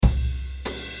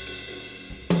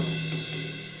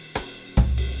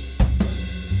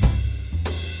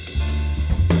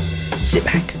sit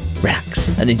back, relax,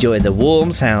 and enjoy the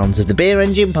warm sounds of the Beer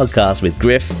Engine podcast with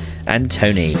Griff and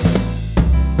Tony.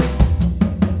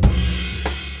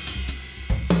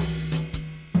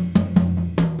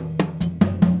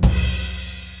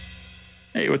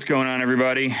 Hey, what's going on,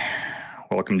 everybody?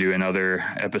 Welcome to another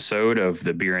episode of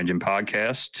the Beer Engine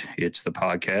podcast. It's the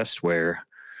podcast where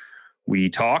we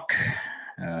talk,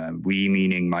 we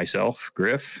meaning myself,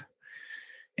 Griff,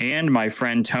 and my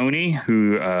friend Tony,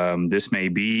 who this may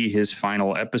be his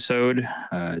final episode.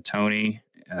 Tony,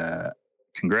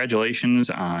 congratulations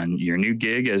on your new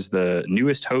gig as the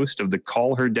newest host of the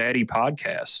Call Her Daddy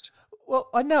podcast. Well,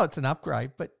 I know it's an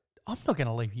upgrade, but I'm not going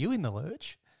to leave you in the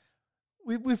lurch.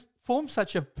 We've formed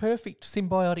such a perfect,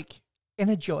 symbiotic,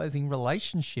 energizing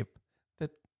relationship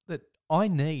that I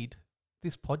need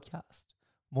this podcast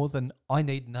more than I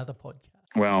need another podcast.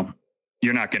 Well,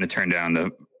 you're not going to turn down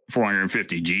the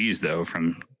 450 G's, though,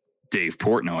 from Dave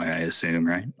Portnoy, I assume,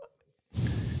 right?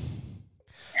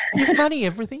 Is money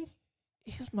everything?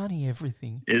 Is money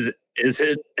everything? Is it?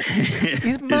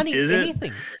 Is money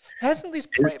anything? Hasn't this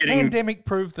pandemic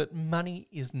proved that money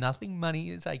is nothing? Money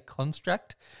is a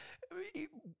construct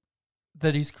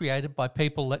that is created by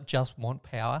people that just want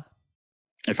power.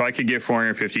 If I could get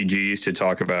 450 G's to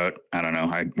talk about, I don't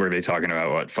know, were they talking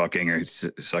about what, fucking or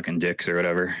sucking dicks or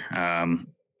whatever,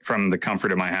 from the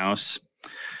comfort of my house?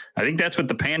 I think that's what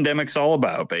the pandemic's all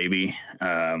about, baby.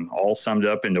 All summed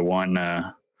up into one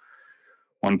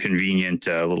convenient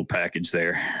little package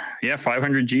there. Yeah,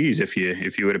 500 G's if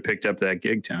you would have picked up that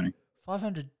gig, Tony.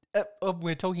 500.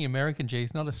 We're talking American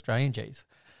G's, not Australian G's.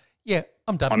 Yeah,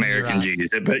 I'm done. American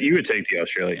G's, but you would take the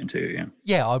Australian too, yeah.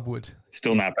 Yeah, I would.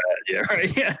 Still not bad, yeah,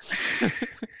 right? Yeah.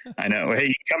 I know. Hey,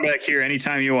 you come back here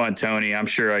anytime you want, Tony. I'm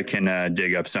sure I can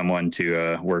dig up someone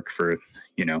to work for.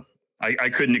 You know, we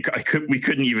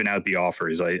couldn't even out the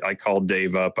offers. I called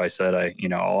Dave up. I said,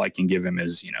 all I can give him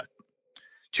is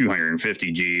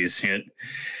 250 G's.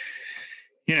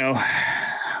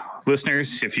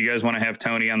 Listeners, if you guys want to have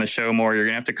Tony on the show more, you're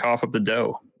gonna have to cough up the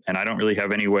dough, and I don't really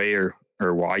have any way or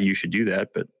why you should do that,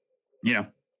 but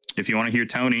if you want to hear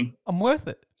Tony, I'm worth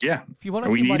it. Yeah. If you want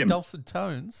to hear my dulcet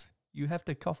tones, you have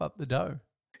to cough up the dough.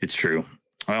 It's true.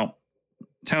 Well,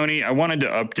 Tony, I wanted to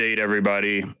update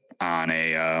everybody on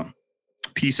a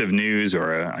piece of news,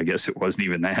 or I guess it wasn't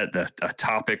even that, a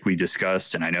topic we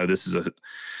discussed. And I know this is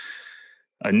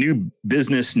a new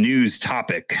business news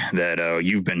topic that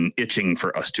you've been itching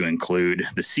for us to include,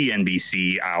 the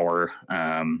CNBC hour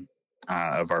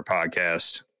of our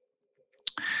podcast.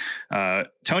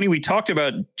 Tony, we talked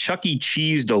about Chuck E.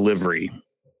 Cheese delivery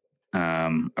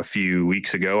a few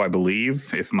weeks ago, I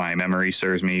believe, if my memory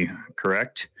serves me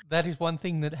correct. That is one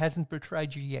thing that hasn't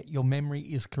betrayed you yet. Your memory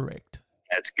is correct.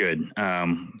 That's good.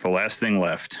 The last thing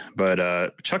left.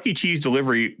 But Chuck E. Cheese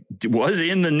delivery was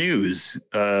in the news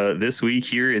this week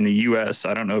here in the U.S.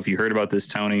 I don't know if you heard about this,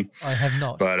 Tony. I have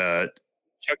not. But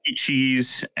Chuck E.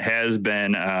 Cheese has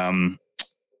been...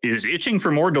 is itching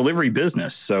for more delivery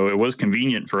business. So it was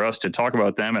convenient for us to talk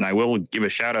about them. And I will give a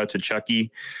shout out to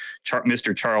Chucky,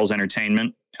 Mr. Charles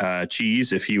Entertainment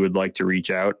Cheese, if he would like to reach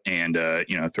out and,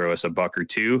 throw us a buck or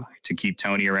two to keep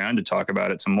Tony around to talk about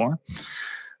it some more.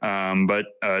 But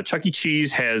Chuck E.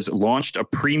 Cheese has launched a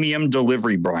premium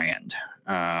delivery brand,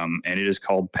 and it is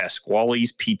called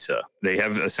Pasquale's Pizza. They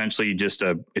have essentially it's just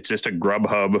a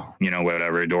Grubhub,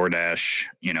 whatever, DoorDash,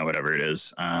 whatever it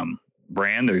is,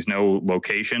 brand. There's no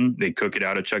location. They cook it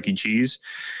out of Chuck E. Cheese,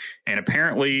 and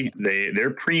apparently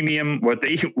their premium, what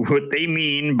they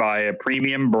mean by a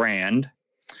premium brand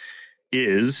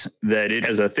is that it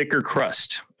has a thicker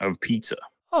crust of pizza.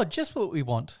 Oh, just what we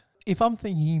want. If I'm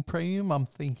thinking premium, I'm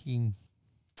thinking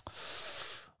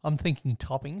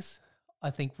toppings. I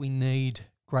think we need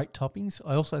great toppings.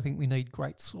 I also think we need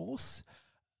great sauce.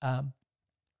 I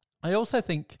also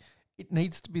think it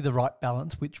needs to be the right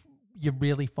balance, which you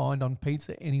really find on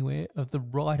pizza anywhere, of the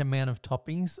right amount of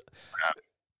toppings.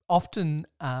 Often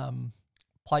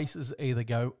places either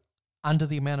go under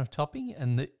the amount of topping,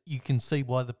 and that you can see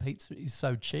why the pizza is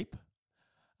so cheap.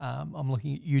 I'm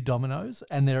looking at you, Domino's,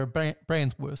 and there are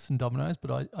brands worse than Domino's,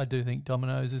 but I do think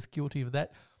Domino's is guilty of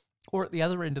that. Or at the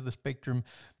other end of the spectrum,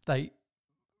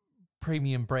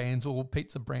 premium brands or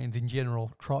pizza brands in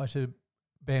general try to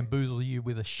bamboozle you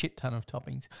with a shit ton of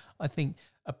toppings. I think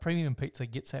a premium pizza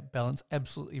gets that balance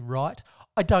absolutely right.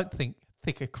 I don't think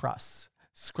thicker crusts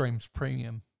screams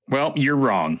premium. Well, you're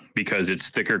wrong, because it's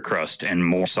thicker crust and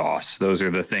more sauce. Those are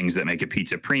the things that make a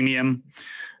pizza premium.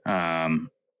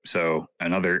 So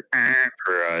another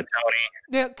for Tony.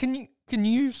 Now, can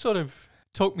you sort of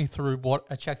talk me through what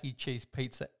a Chuck E. Cheese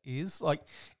pizza is. Like,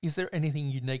 is there anything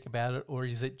unique about it, or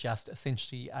is it just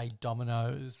essentially a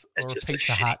Domino's or It's a just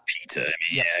Pizza a shitty Hut? pizza. I mean,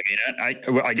 Yep. yeah.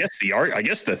 I mean, I guess I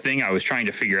guess the thing I was trying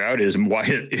to figure out is why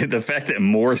the fact that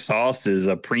more sauce is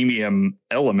a premium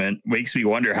element makes me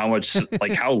wonder how much,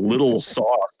 like, how little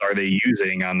sauce are they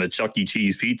using on the Chuck E.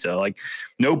 Cheese pizza? Like,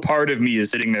 no part of me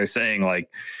is sitting there saying, like,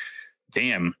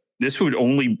 damn, this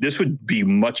would be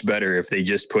much better if they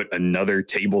just put another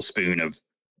tablespoon of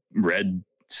red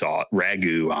sauce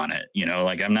ragu on it. You know,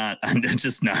 like, I'm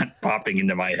just not popping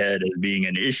into my head as being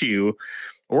an issue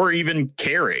or even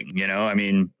caring. You know, I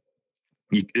mean,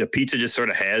 a pizza just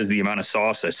sort of has the amount of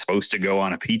sauce that's supposed to go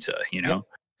on a pizza. You know, Yep.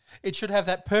 It should have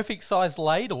that perfect size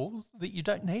ladle that you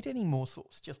don't need any more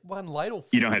sauce. Just one ladle.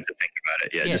 you don't have to think about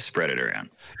it. Yeah, just spread it around.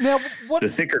 Now, what The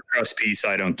thicker crust piece,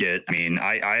 I don't get. I mean,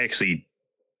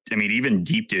 I mean, even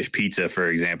deep dish pizza, for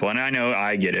example, and I know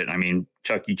I get it. I mean,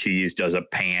 Chuck E. Cheese does a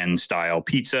pan style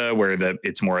pizza where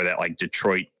it's more of that, like,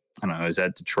 Detroit. I don't know, is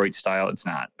that Detroit style? It's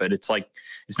not, but it's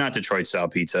not Detroit style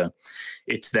pizza.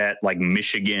 It's that, like,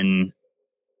 Michigan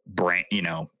brand. You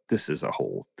know, this is a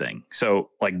whole thing. So,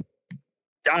 like,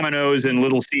 Domino's and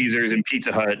Little Caesars and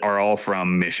Pizza Hut are all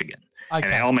from Michigan, and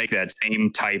they all make that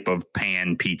same type of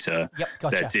pan pizza. Yep,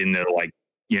 gotcha. That's in the, like,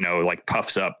 you know, like,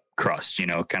 puffs up crust. You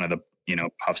know, kind of the, you know,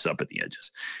 puffs up at the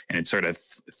edges, and it's sort of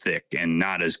thick and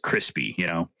not as crispy, you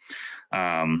know.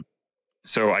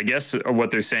 So I guess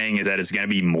what they're saying is that it's going to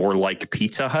be more like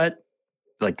Pizza Hut,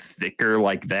 like thicker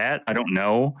like that. I don't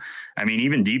know. I mean,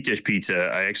 even deep dish pizza,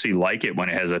 I actually like it when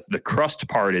it has the crust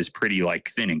part is pretty, like,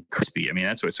 thin and crispy. I mean,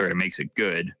 that's what sort of makes it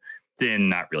good. Thin,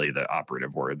 not really the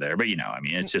operative word there, but, you know, I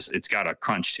mean, it's got a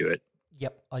crunch to it.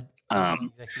 Yep, I know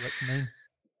exactly what you mean.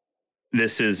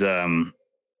 This is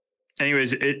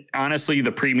anyways, honestly,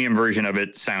 the premium version of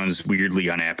it sounds weirdly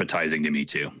unappetizing to me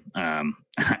too. I'm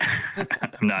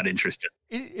not interested.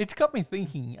 It's got me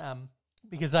thinking,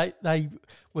 because they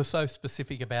were so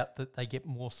specific about that they get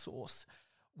more sauce.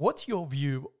 What's your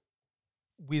view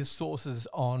with sauces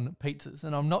on pizzas?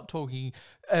 And I'm not talking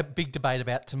a big debate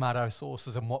about tomato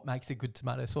sauces and what makes a good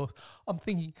tomato sauce. I'm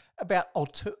thinking about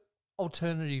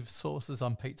alternative sauces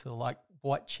on pizza, like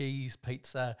white cheese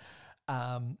pizza,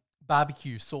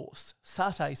 barbecue sauce,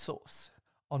 satay sauce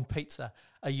on pizza.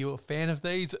 Are you a fan of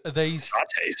these? Are these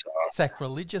Satay sauce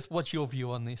sacrilegious? What's your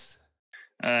view on this?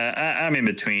 I'm in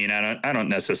between. I don't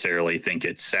necessarily think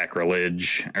it's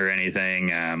sacrilege or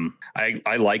anything.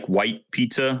 I like white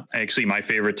pizza. Actually, my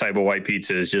favorite type of white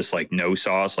pizza is just, like, no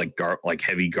sauce, like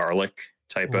heavy garlic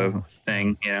type of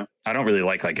thing. You know, I don't really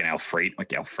like an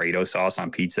Alfredo sauce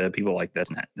on pizza. People like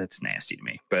that's nasty to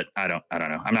me. But I don't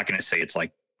know. I'm not going to say it's,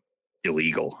 like,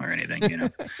 illegal or anything. You know,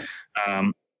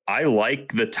 I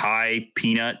like the Thai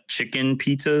peanut chicken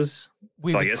pizzas.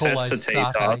 So I guess that's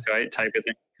satay sauce, right? Type of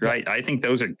thing. Right. I think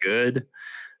those are good.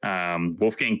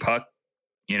 Wolfgang Puck,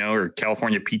 you know, or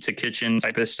California Pizza Kitchen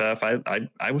type of stuff.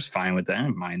 I was fine with that. I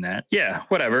don't mind that. Yeah,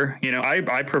 whatever. You know,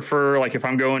 I prefer, like, if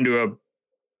I'm going to a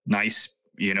nice,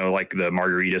 you know, like the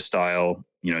margarita style,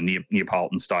 you know,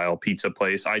 Neapolitan style pizza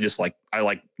place, I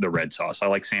like the red sauce. I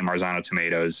like San Marzano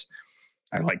tomatoes.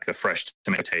 I like the fresh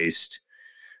tomato taste.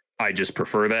 I just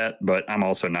prefer that, but I'm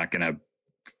also not going to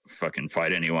fucking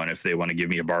fight anyone if they want to give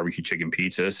me a barbecue chicken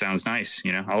pizza. Sounds nice.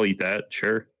 You know, I'll eat that.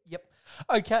 Sure. Yep.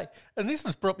 Okay. And this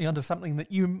has brought me onto something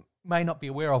that you may not be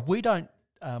aware of. We don't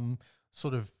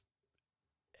sort of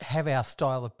have our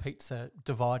style of pizza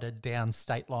divided down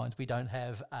state lines. We don't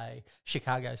have a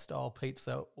Chicago style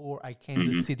pizza or a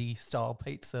Kansas City style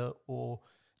pizza or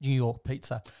New York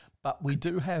pizza, but we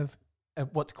do have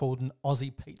what's called an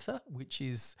Aussie pizza, which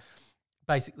is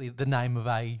basically the name of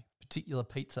a particular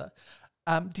pizza.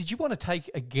 Did you want to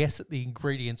take a guess at the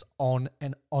ingredients on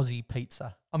an Aussie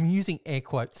pizza? I'm using air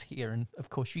quotes here, and of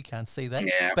course you can't see that,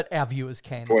 but our viewers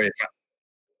can. Boy,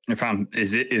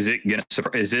 is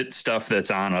it stuff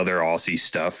that's on other Aussie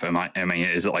stuff?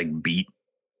 Is it like beet?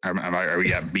 Are we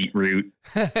got beetroot?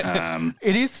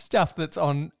 It is stuff that's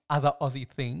on other Aussie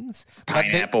things.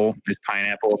 Pineapple, is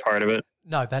pineapple a part of it?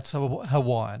 No, that's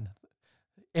Hawaiian.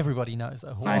 Everybody knows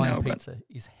a Hawaiian pizza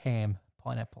is ham,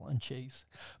 pineapple, and cheese.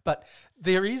 But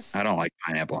there is... I don't like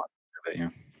pineapple on it, yeah.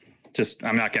 Just,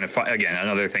 I'm not going to fight. Again,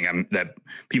 another thing that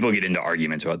people get into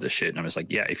arguments about this shit, and I'm just like,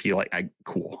 yeah, if you like,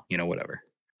 cool, you know, whatever.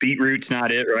 Beetroot's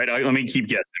not it, right? Let me keep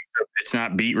guessing. It's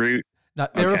not beetroot. No,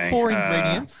 there are 4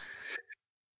 ingredients.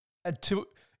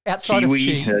 Outside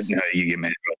kiwi, of cheese. No, you get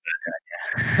mad about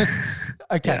that.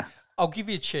 Okay, yeah. I'll give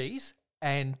you cheese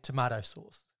and tomato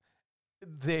sauce.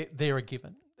 They're a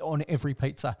given on every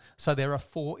pizza. So there are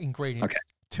 4 ingredients. Okay.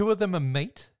 2 of them are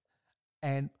meat,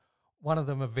 and one of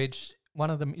them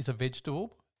is a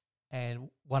vegetable, and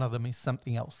one of them is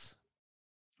something else.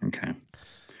 Okay.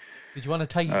 Did you want to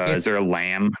take a guess? Is there a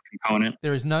lamb component?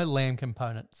 There is no lamb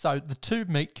component. So the two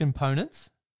meat components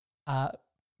are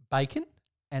bacon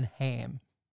and ham.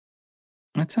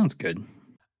 That sounds good.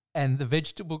 And the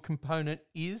vegetable component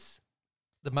is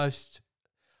the most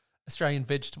Australian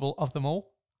vegetable of them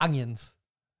all, onions.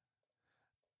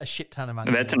 A shit ton of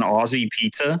onions. That's an Aussie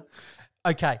pizza?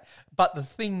 Okay, but the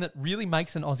thing that really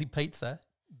makes an Aussie pizza,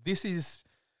 this is,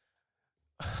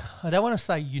 I don't want to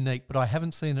say unique, but I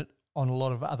haven't seen it on a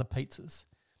lot of other pizzas.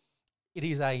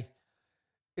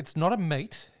 It's not a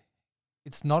meat,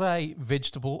 it's not a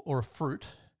vegetable or a fruit,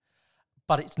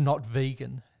 but it's not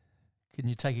vegan. Can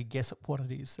you take a guess at what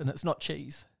it is? And it's not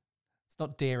cheese. It's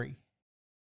not dairy.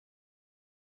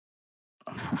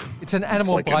 It's an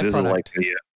animal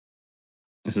byproduct.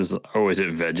 Is it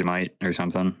Vegemite or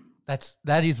something?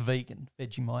 That is vegan,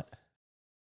 Vegemite.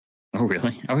 Oh,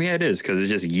 really? Oh, yeah, it is, because it's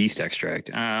just yeast extract.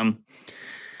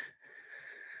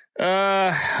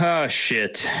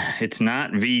 Shit. It's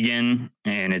not vegan,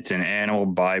 and it's an animal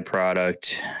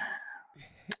byproduct.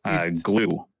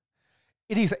 Glue.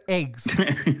 It is eggs.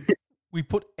 We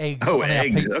put eggs on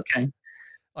eggs. Our pizza. Okay.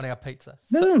 On our pizza.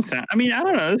 That doesn't sound, I mean, I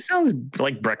don't know. It sounds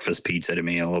like breakfast pizza to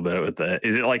me a little bit with that.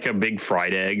 Is it like a big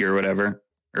fried egg or whatever?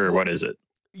 Or what is it?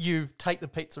 You take the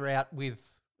pizza out with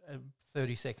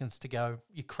 30 seconds to go.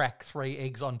 You crack 3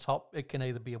 eggs on top. It can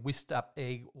either be a whisked up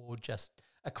egg or just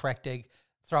a cracked egg.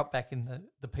 Throw it back in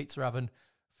the pizza oven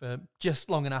for just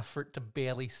long enough for it to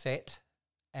barely set.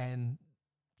 And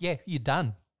yeah, you're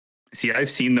done. See, I've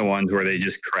seen the ones where they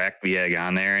just crack the egg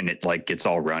on there and it like gets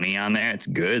all runny on there. It's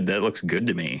good. That looks good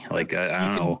to me. Like, I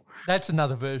don't know. That's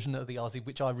another version of the Aussie,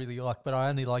 which I really like, but I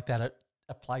only like that at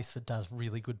a place that does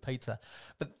really good pizza.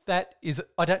 But that is,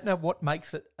 I don't know what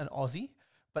makes it an Aussie,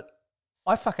 but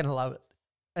I fucking love it.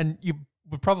 And you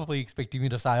were probably expecting me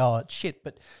to say, oh, it's shit.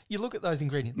 But you look at those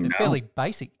ingredients, they're fairly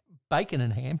basic. Bacon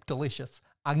and ham, delicious.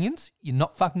 Onions, you're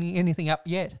not fucking anything up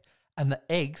yet. And the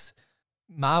eggs,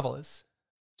 marvelous.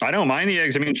 I don't mind the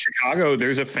eggs. I mean, Chicago,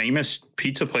 there's a famous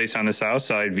pizza place on the south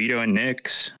side, Vito and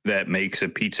Nick's, that makes a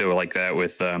pizza like that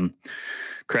with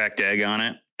cracked egg on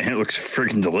it. And it looks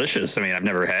freaking delicious. I mean, I've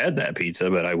never had that pizza,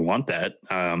 but I want that.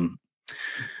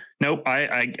 Nope.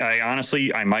 I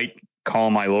honestly, I might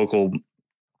call my local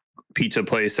pizza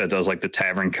place that does like the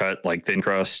tavern cut, like thin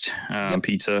crust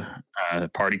pizza,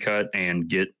 party cut, and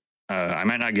get, I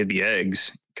might not get the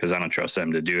eggs because I don't trust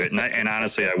them to do it. And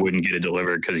honestly, I wouldn't get it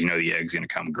delivered because, the egg's going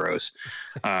to come gross.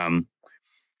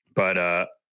 But I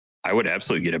would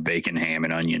absolutely get a bacon, ham,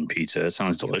 and onion pizza. It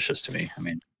sounds delicious to me. I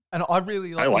mean, and I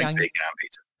really like, bacon on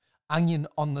pizza. Onion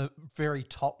on the very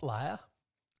top layer,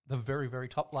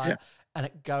 and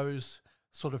it goes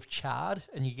sort of charred,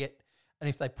 and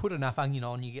if they put enough onion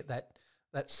on, you get that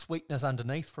sweetness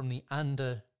underneath from the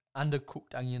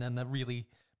undercooked onion and the really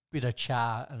bitter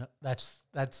char, and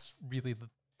that's really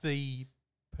the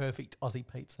perfect Aussie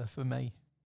pizza for me.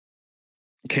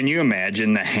 Can you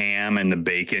imagine the ham and the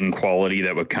bacon quality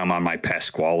that would come on my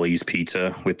Pasquale's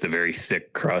pizza with the very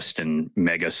thick crust and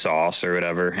mega sauce or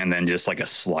whatever, and then just like a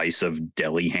slice of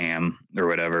deli ham or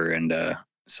whatever, and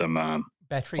some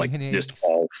battery like and just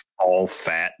eggs. all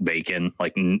fat bacon,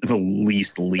 like the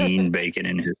least lean bacon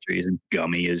in history, is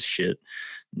gummy as shit,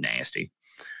 nasty.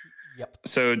 Yep.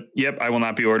 So, I will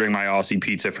not be ordering my Aussie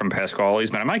pizza from Pasquale's,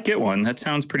 but I might get one. That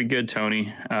sounds pretty good,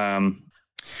 Tony.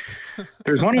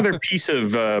 There's one other piece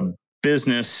of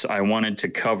business I wanted to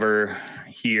cover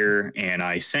here, and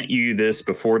I sent you this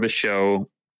before the show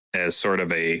as sort of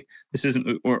this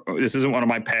isn't one of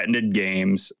my patented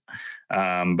games,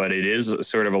 but it is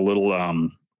sort of a little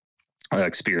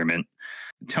experiment.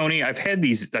 Tony, I've had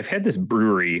this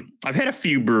brewery. I've had a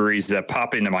few breweries that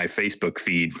pop into my Facebook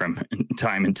feed from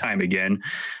time and time again,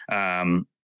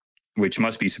 which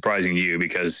must be surprising to you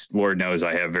because Lord knows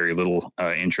I have very little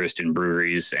interest in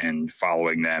breweries and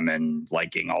following them and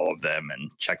liking all of them and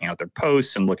checking out their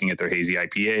posts and looking at their hazy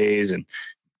IPAs and,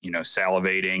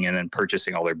 salivating and then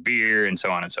purchasing all their beer and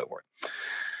so on and so forth.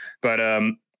 But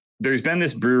there's been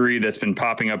this brewery that's been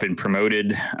popping up in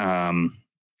promoted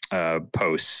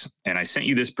posts, and I sent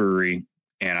you this brewery,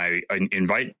 and I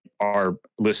invite our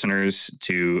listeners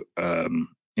to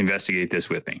investigate this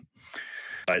with me.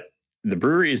 But the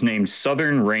brewery is named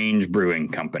Southern Range Brewing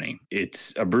Company.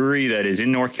 It's a brewery that is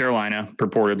in North Carolina,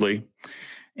 purportedly,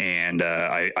 and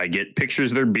I get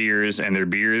pictures of their beers, and their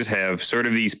beers have sort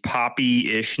of these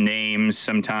poppy-ish names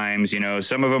sometimes.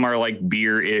 Some of them are like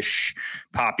beer-ish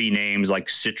poppy names like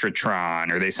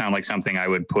Citratron, or they sound like something I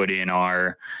would put in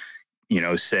our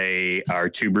say our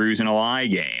Two Brews and a Lie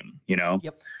game,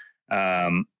 Yep.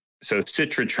 So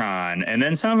Citratron. And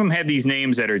then some of them have these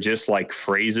names that are just like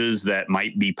phrases that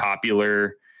might be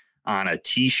popular on a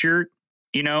t-shirt,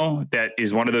 that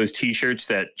is one of those t-shirts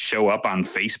that show up on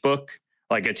Facebook,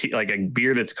 like a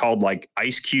beer that's called like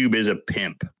Ice Cube is a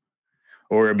pimp,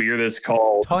 or a beer that's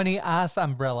called Tiny Ass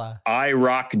Umbrella. I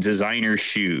rock designer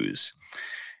shoes.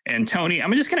 And Tony,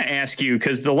 I'm just going to ask you,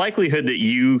 because the likelihood that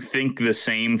you think the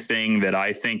same thing that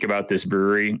I think about this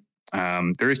brewery,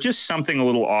 there's just something a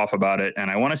little off about it.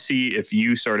 And I want to see if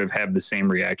you sort of have the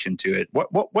same reaction to it.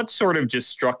 What sort of just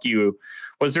struck you?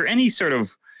 Was there any sort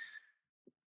of,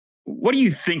 what do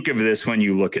you think of this when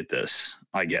you look at this,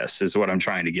 I guess, is what I'm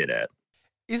trying to get at.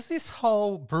 Is this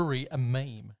whole brewery a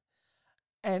meme?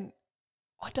 And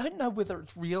I don't know whether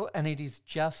it's real and it is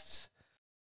just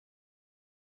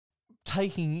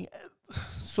taking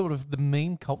sort of the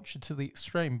meme culture to the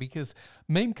extreme, because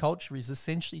meme culture is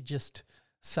essentially just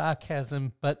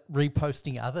sarcasm but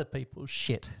reposting other people's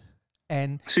shit.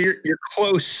 And so you're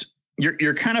close.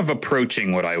 You're kind of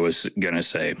approaching what I was gonna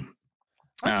say.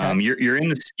 Okay. You're in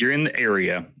the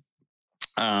area.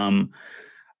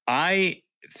 I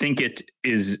think it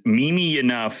is memey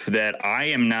enough that I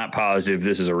am not positive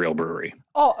this is a real brewery.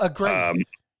 Oh, agree.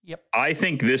 Yep. I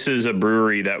think this is a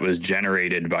brewery that was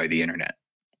generated by the internet.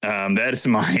 That is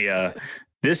my.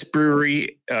 This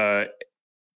brewery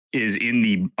is in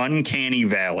the uncanny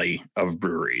valley of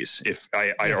breweries. Yes.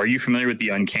 Are you familiar with the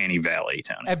uncanny valley,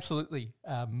 Tony? Absolutely.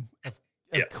 Of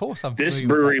course, I'm. This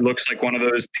brewery looks like one of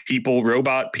those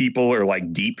robot people, or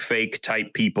like deep fake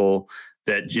type people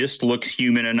that just looks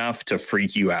human enough to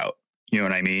freak you out. You know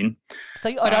what I mean?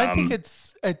 See, I don't think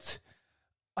it's.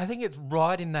 I think it's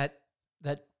right in that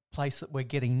place that we're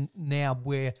getting now,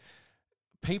 where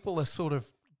people are sort of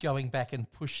going back and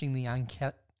pushing the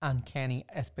uncanny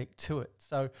aspect to it.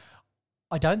 So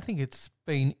I don't think it's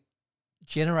been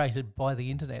generated by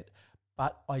the internet,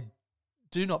 but I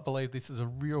do not believe this is a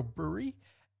real brewery,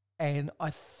 and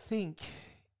I think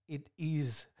it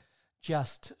is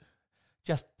just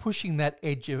pushing that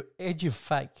edge of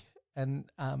fake, and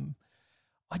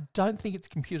I don't think it's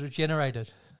computer generated.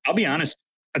 I'll be honest.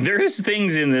 There is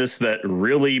things in this that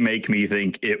really make me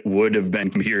think it would have been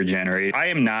computer generated. I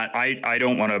am not. I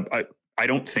don't want to. I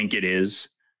don't think it is.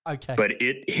 Okay. But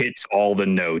it hits all the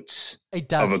notes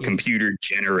of a computer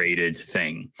generated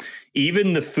thing.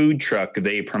 Even the food truck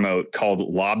they promote, called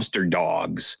Lobster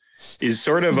Dogs, is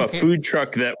sort of a food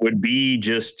truck that would be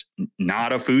just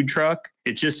not a food truck.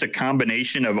 It's just a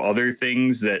combination of other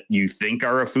things that you think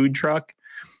are a food truck.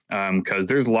 Because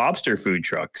there's lobster food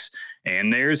trucks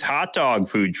and there's hot dog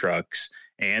food trucks,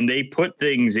 and they put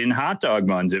things in hot dog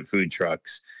buns at food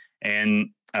trucks,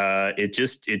 and it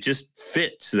just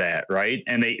fits that, right?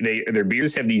 And their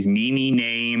beers have these meme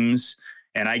names,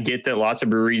 and I get that lots of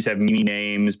breweries have meme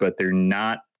names, but they're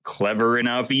not clever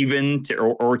enough even to,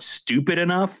 or stupid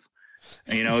enough.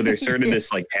 There's sort of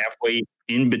this like halfway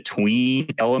in between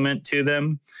element to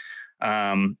them.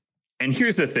 And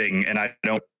here's the thing, and I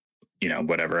don't.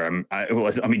 Whatever.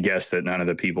 Let me guess that none of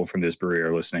the people from this brewery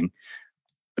are listening.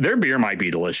 Their beer might be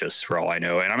delicious for all I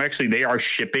know. And they are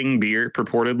shipping beer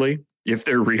purportedly, if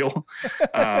they're real.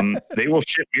 They will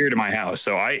ship beer to my house.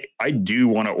 So I do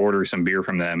want to order some beer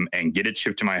from them and get it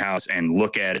shipped to my house and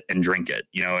look at it and drink it,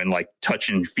 and like touch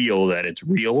and feel that it's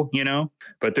real,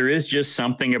 But there is just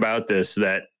something about this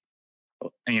that,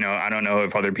 I don't know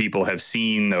if other people have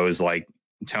seen those, like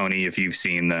Tony, if you've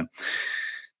seen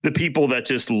the people that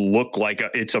just look like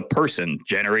it's a person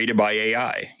generated by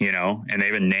AI, and they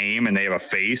have a name and they have a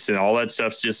face, and all that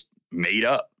stuff's just made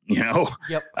up,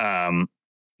 Yep.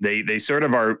 They sort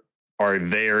of are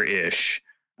there-ish.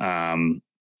 And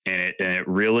it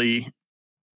really,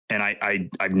 and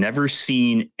I've never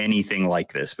seen anything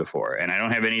like this before, and I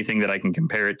don't have anything that I can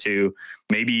compare it to.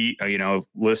 Maybe,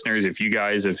 listeners, if you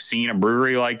guys have seen a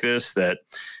brewery like this that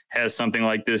has something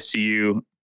like this to you,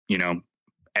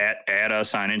 add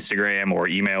us on Instagram or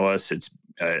email us. It's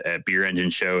at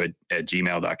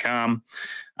beerengineshow@gmail.com.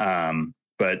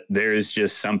 But there's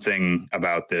just something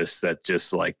about this that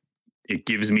just like, it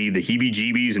gives me the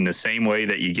heebie-jeebies in the same way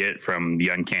that you get from the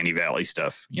Uncanny Valley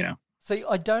stuff, See,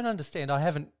 I don't understand. I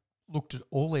haven't looked at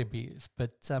all their beers,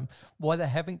 but why they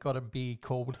haven't got a beer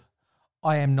called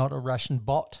I Am Not a Russian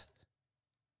Bot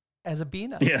as a beer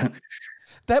name. Yeah.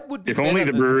 That would be if only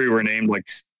the brewery were named like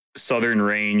Southern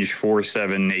Range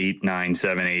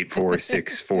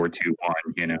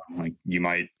 47897846421, like you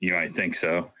might think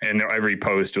so. And every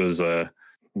post was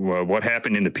what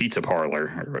happened in the pizza parlor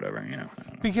or whatever,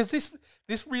 Because this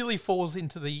really falls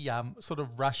into the sort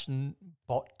of Russian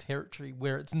bot territory,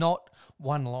 where it's not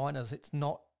one-liners, it's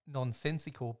not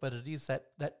nonsensical, but it is that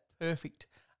perfect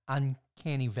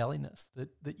uncanny valleyness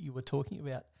that you were talking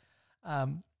about.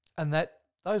 And that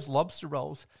those lobster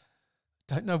rolls,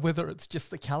 don't know whether it's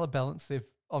just the colour balance they've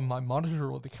on my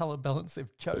monitor or the colour balance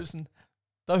they've chosen.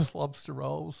 Those lobster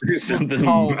rolls. There's something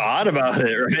odd about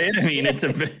it, right? I mean, it's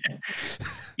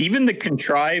even the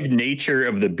contrived nature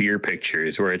of the beer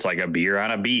pictures where it's like a beer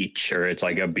on a beach or it's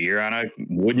like a beer on a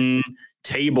wooden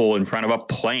table in front of a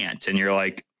plant. And you're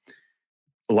like,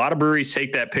 a lot of breweries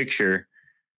take that picture.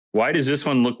 Why does this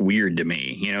one look weird to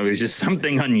me? You know, there's just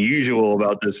something unusual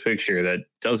about this picture that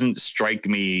doesn't strike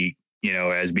me, you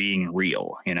know, as being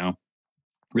real, you know,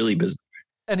 really bizarre.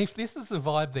 And if this is the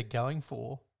vibe they're going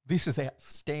for, this is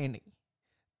outstanding.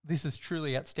 This is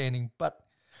truly outstanding. But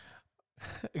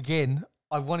again,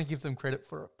 I want to give them credit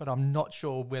for it, but I'm not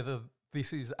sure whether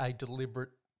this is a deliberate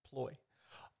ploy.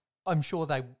 I'm sure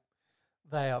they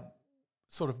are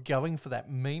sort of going for that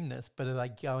memeness, but are they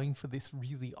going for this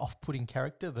really off-putting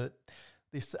character, that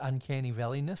this uncanny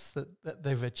valleyness that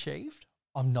they've achieved?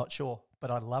 I'm not sure,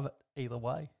 but I love it either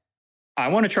way. I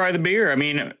want to try the beer. I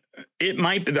mean, it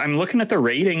might be, I'm looking at the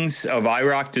ratings of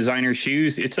IROC Designer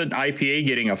Shoes. It's an IPA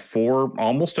getting a 4,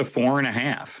 almost a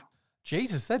 4.5.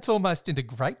 Jesus, that's almost into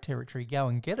great territory. Go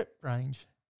and get it range.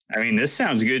 I mean, this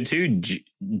sounds good too.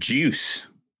 Juice,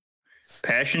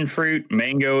 passion fruit,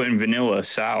 mango, and vanilla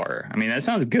sour. I mean, that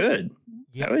sounds good.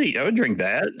 Yep. I would drink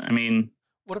that. I mean,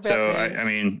 what about I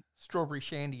mean, strawberry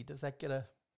shandy? Does that get a?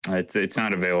 It's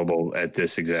not available at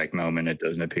this exact moment. It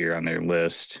doesn't appear on their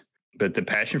list. But the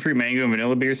passion fruit, mango, and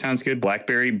vanilla beer sounds good.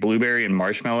 Blackberry, blueberry, and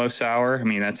marshmallow sour. I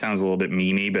mean, that sounds a little bit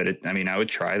memey, but I would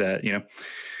try that, you know.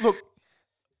 Look,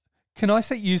 can I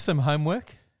set you some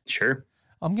homework? Sure.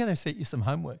 I'm going to set you some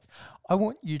homework. I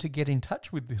want you to get in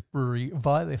touch with this brewery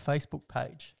via their Facebook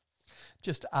page.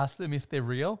 Just ask them if they're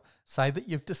real. Say that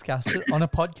you've discussed it on a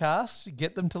podcast.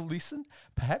 Get them to listen.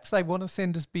 Perhaps they want to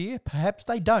send us beer. Perhaps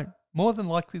they don't. More than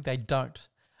likely they don't.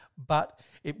 But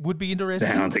it would be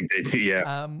interesting. I don't think they do,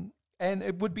 yeah. And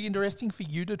it would be interesting for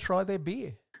you to try their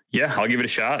beer. Yeah, I'll give it a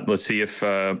shot. Let's see if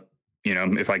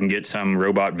if I can get some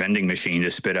robot vending machine to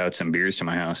spit out some beers to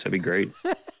my house. That'd be great.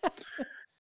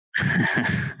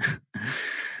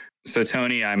 So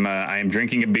Tony, I am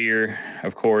drinking a beer,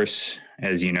 of course,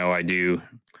 as you know I do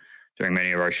during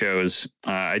many of our shows.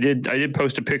 I did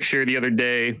post a picture the other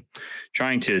day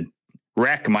trying to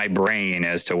rack my brain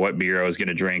as to what beer I was going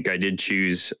to drink. I did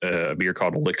choose a beer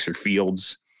called Elixir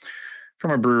Fields from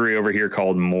a brewery over here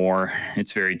called Moore.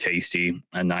 It's very tasty,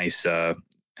 a nice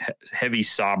heavy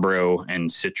Sabro and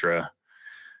Citra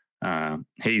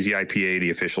hazy IPA,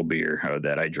 the official beer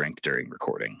that I drink during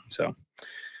recording. So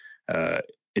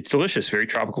it's delicious, very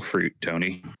tropical fruit,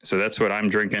 Tony. So that's what I'm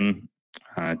drinking.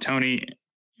 Tony,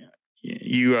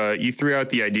 you threw out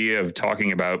the idea of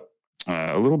talking about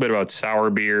a little bit about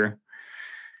sour beer.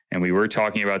 And we were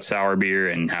talking about sour beer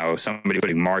and how somebody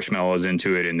putting marshmallows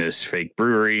into it in this fake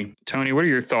brewery. Tony, what are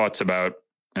your thoughts about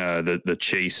the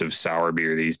chase of sour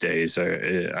beer these days?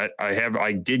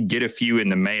 I did get a few in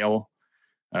the mail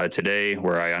today,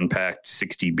 where I unpacked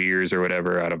 60 beers or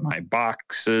whatever out of my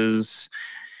boxes,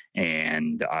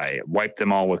 and I wiped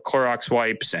them all with Clorox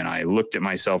wipes, and I looked at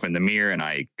myself in the mirror and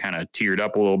I kind of teared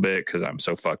up a little bit because I'm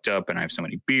so fucked up and I have so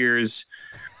many beers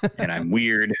and I'm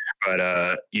weird.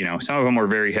 But some of them were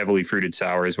very heavily fruited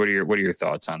sours. What are your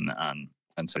thoughts on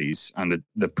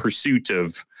the pursuit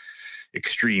of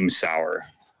extreme sour?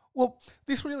 Well,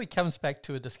 this really comes back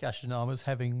to a discussion I was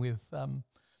having with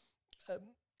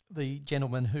the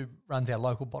gentleman who runs our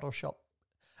local bottle shop.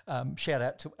 Shout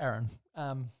out to Aaron.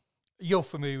 You're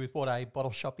familiar with what a bottle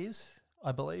shop is,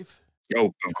 I believe.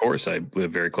 Oh, of course. I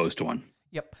live very close to one.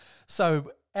 Yep.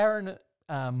 So Aaron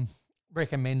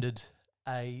recommended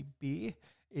a beer.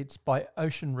 It's by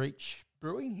Ocean Reach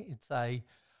Brewing. It's a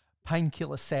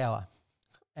painkiller sour,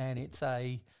 and it's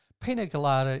a pina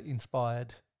colada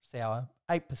inspired sour,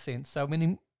 8%. So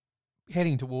when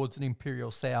heading towards an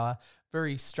imperial sour,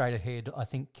 very straight ahead, I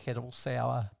think kettle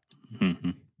sour.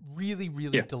 Mm-hmm. Really,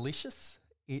 really delicious.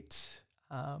 It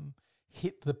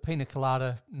hit the pina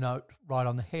colada note right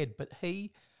on the head, but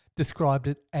he described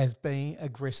it as being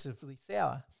aggressively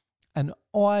sour. And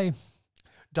I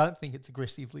don't think it's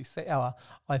aggressively sour.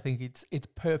 I think it's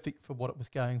perfect for what it was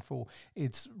going for.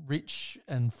 It's rich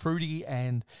and fruity,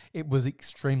 and it was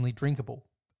extremely drinkable,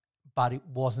 but it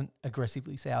wasn't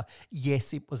aggressively sour.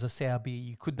 Yes, it was a sour beer.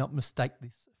 You could not mistake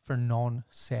this for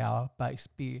non-sour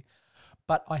based beer.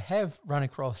 But I have run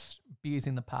across beers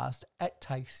in the past at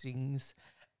tastings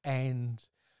and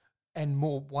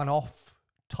more one-off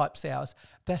type sours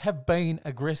that have been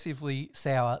aggressively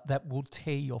sour that will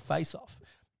tear your face off.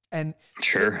 And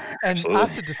sure, and absolutely.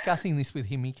 After discussing this with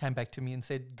him, he came back to me and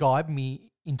said, guide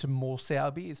me into more sour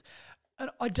beers. And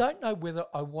I don't know whether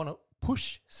I want to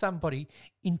push somebody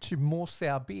into more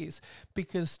sour beers,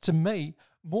 because to me,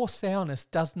 more sourness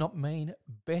does not mean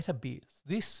better beers.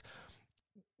 This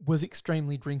was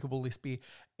extremely drinkable, this beer.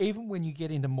 Even when you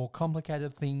get into more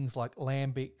complicated things like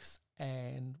lambics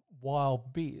and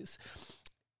wild beers,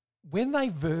 when they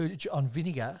verge on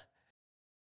vinegar,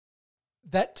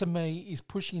 that to me is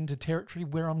pushing into territory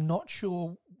where I'm not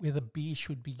sure whether beer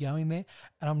should be going there,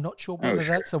 and I'm not sure whether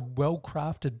that's a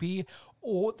well-crafted beer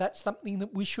or that's something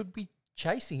that we should be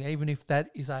chasing, even if that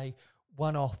is a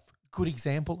one-off good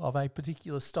example of a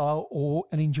particular style or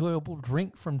an enjoyable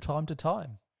drink from time to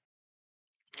time.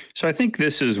 So I think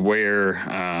this is where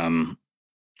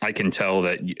I can tell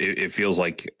that it feels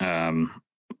like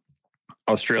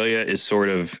Australia is sort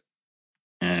of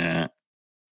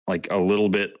like a little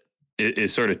bit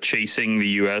is sort of chasing the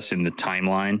U.S. in the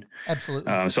timeline.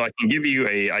 Absolutely. So I can give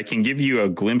you a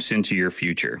glimpse into your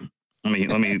future. Let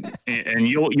me, and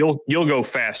you'll go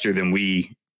faster than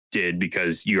we did,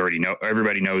 because you already know,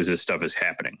 everybody knows this stuff is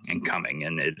happening and coming,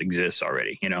 and it exists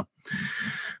already,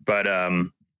 but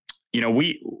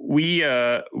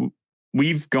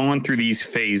we've gone through these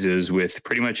phases with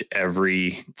pretty much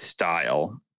every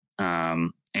style.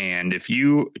 And if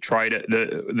you try to,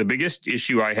 the biggest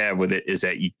issue I have with it is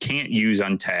that you can't use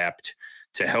Untapped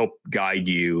to help guide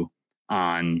you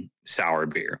on sour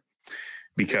beer,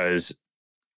 because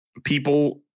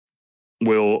people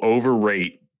will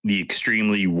overrate the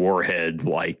extremely warhead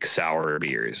like sour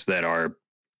beers that are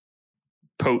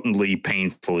potently,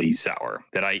 painfully sour,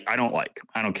 that I don't like.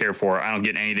 I don't care for. I don't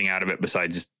get anything out of it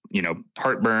besides,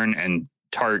 heartburn and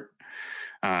tart.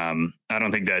 I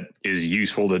don't think that is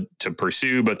useful to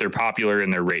pursue, but they're popular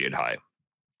and they're rated high.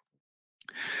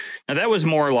 Now that was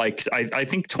more like, I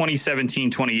think 2017,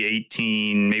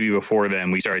 2018, maybe before then,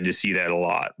 we started to see that a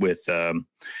lot with,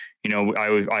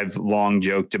 I've long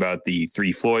joked about the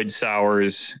Three Floyd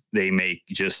sours. They make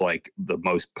just like the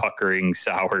most puckering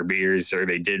sour beers, or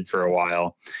they did for a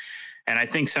while. And I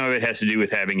think some of it has to do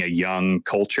with having a young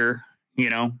culture,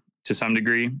 to some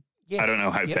degree. Yes. I don't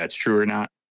know if that's true or not.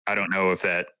 I don't know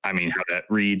how that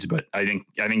reads, but I think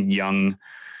young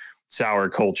sour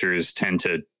cultures tend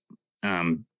to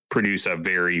produce a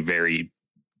very, very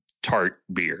tart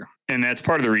beer. And that's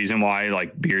part of the reason why,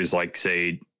 like, beers like,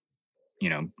 say,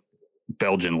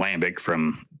 Belgian Lambic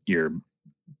from your,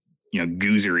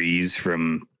 gooseries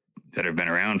from that have been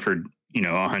around for,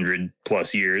 100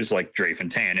 plus years, like Dre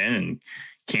Fontanen and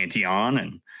Cantillon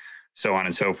and so on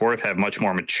and so forth, have much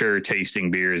more mature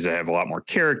tasting beers that have a lot more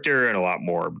character and a lot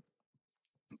more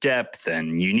depth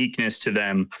and uniqueness to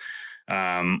them.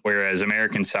 Whereas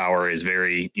American sour is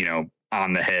very,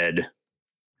 on the head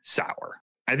sour.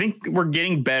 I think we're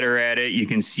getting better at it. You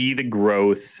can see the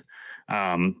growth.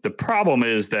 The problem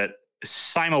is that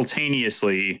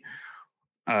simultaneously,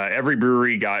 every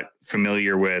brewery got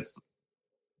familiar with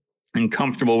and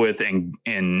comfortable with and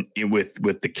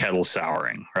with the kettle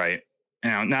souring, right?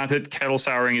 Now, not that kettle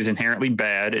souring is inherently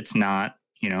bad. It's not.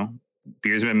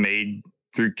 Beers have been made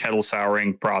through kettle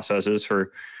souring processes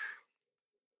for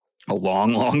a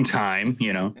long, long time.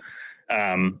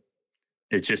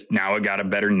 It's just now it got a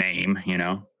better name.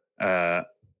 But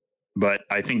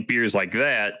I think beers like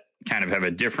that kind of have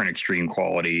a different extreme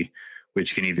quality,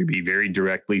 which can either be very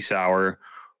directly sour,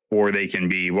 or they can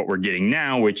be what we're getting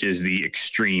now, which is the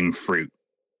extreme fruit.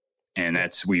 And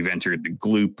we've entered the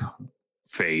gloop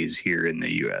phase here in the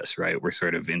US, right? We're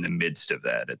sort of in the midst of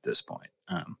that at this point.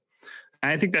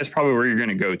 I think that's probably where you're going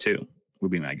to go too,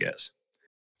 would be my guess.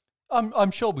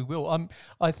 I'm sure we will.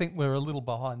 I think we're a little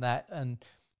behind that, and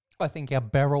I think our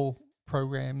barrel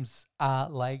programs are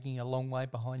lagging a long way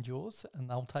behind yours, and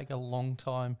they'll take a long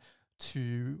time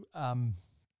to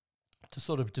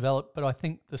sort of develop. But I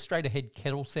think the straight ahead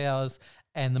kettle sours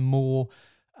and the more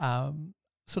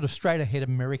sort of straight ahead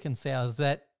American sours,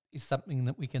 that is something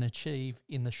that we can achieve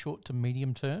in the short to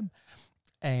medium term.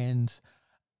 And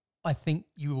I think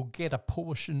you will get a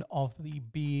portion of the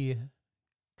beer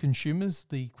consumers,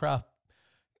 the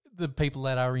people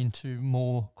that are into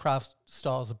more craft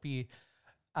styles of beer.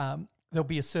 There'll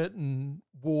be a certain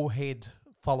warhead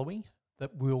following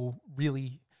that will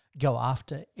really go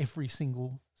after every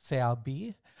single sour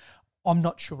beer. I'm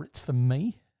not sure it's for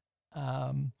me.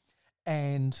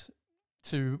 And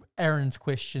to Aaron's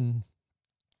question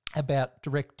about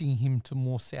directing him to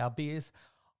more sour beers,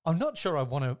 I'm not sure I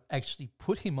want to actually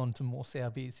put him onto more sour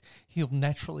beers. He'll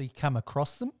naturally come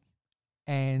across them.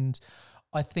 And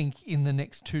I think in the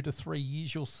next 2 to 3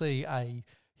 years, you'll see a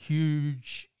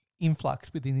huge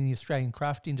influx within the Australian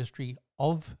craft industry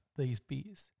of these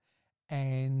beers.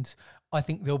 And I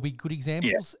think there'll be good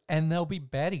examples and there'll be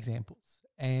bad examples.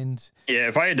 And yeah,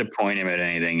 if I had to point him at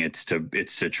anything, it's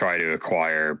to try to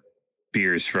acquire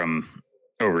beers from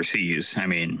overseas. I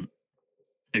mean,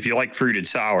 if you like fruited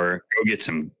sour, go get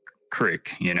some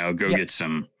Crick, go Yep. get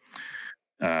some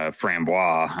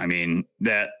Framboise. I mean,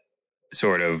 that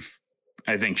sort of,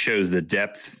 I think, shows the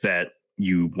depth that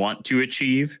you want to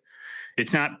achieve.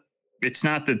 It's not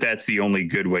that that's the only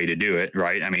good way to do it,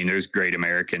 right? I mean, there's great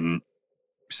American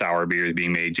sour beers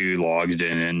being made too,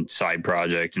 Logsden and Side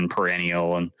Project and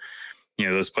Perennial, and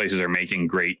those places are making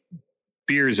great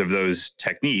beers of those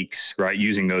techniques, right?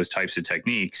 Using those types of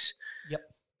techniques, yep,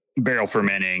 barrel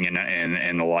fermenting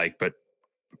and the like. But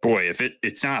boy, if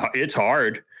it's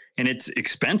hard and it's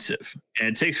expensive and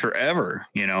it takes forever,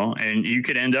 and you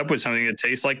could end up with something that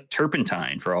tastes like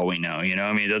turpentine for all we know,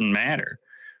 I mean, it doesn't matter,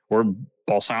 or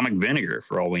balsamic vinegar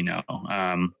for all we know.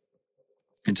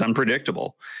 It's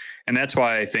unpredictable. And that's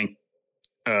why I think,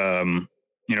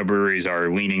 breweries are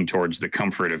leaning towards the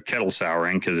comfort of kettle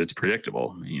souring, because it's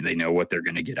predictable. They know what they're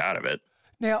going to get out of it.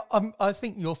 Now, I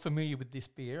think you're familiar with this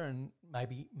beer, and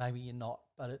maybe you're not,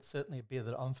 but it's certainly a beer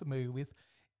that I'm familiar with.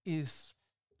 Is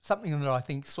something that I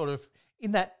think sort of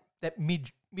in that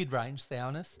mid-range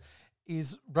sourness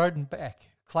is Rodenbach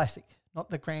Classic, not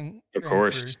the Grand. Of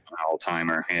course,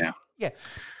 all-timer, yeah. Yeah,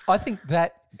 I think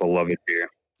that beloved beer.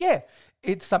 Yeah,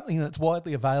 it's something that's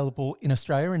widely available in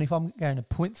Australia, and if I'm going to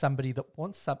point somebody that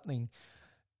wants something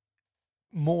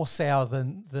more sour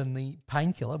than the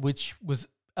Painkiller, which was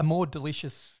a more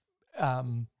delicious,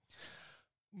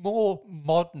 more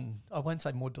modern, I won't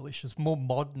say more delicious, more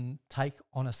modern take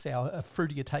on a sour, a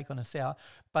fruitier take on a sour.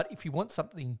 But if you want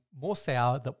something more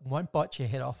sour that won't bite your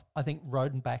head off, I think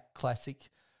Rodenbach Classic.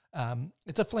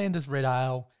 It's a Flanders Red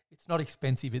Ale. It's not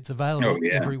expensive. It's available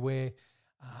everywhere.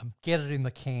 Get it in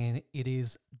the can. It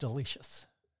is delicious.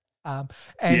 And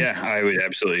yeah, I would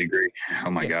absolutely agree.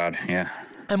 Oh my God, yeah.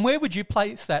 And where would you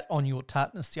place that on your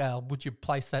tartness scale? Would you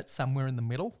place that somewhere in the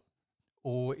middle,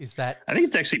 or is that? I think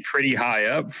it's actually pretty high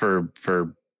up for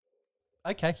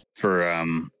okay for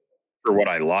what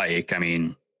I like. I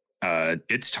mean,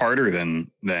 it's tarter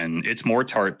than it's more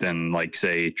tart than, like,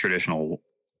 say, traditional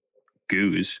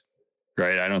goose,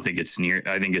 right? I don't think it's near.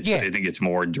 I think it's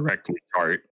more directly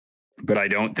tart. But I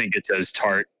don't think it's as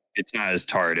tart. It's not as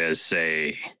tart as,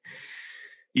 say,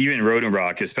 even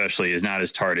Rodenbach, especially, is not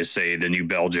as tart as, say, the New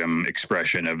Belgium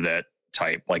expression of that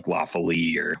type, like La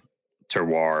Folie or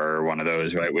Terroir or one of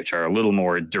those, right, which are a little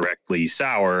more directly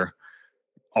sour,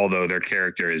 although their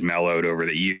character is mellowed over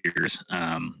the years.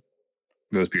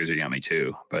 Those beers are yummy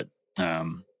too. But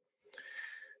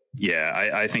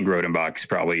yeah, I think Rodenbach's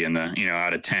probably in the,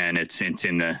 out of 10, it's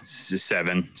in the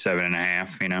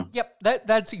 7.5, Yep,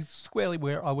 that's squarely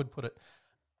where I would put it.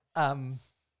 I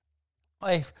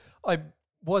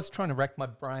was trying to rack my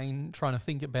brain, trying to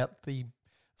think about the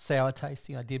sour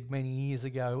tasting I did many years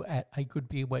ago at a Good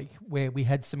Beer Week, where we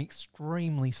had some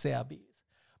extremely sour beers.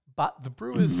 But the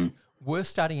brewers were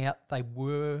starting out, they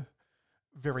were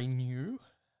very new,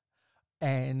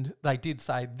 and they did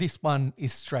say this one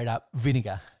is straight up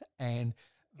vinegar. And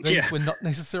these were not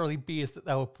necessarily beers that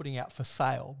they were putting out for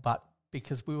sale, but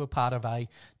because we were part of a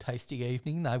tasting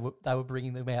evening, they were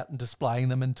bringing them out and displaying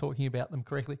them and talking about them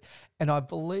correctly. And I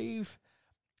believe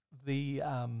the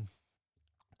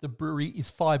brewery is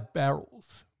 5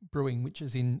 Barrels Brewing, which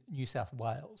is in New South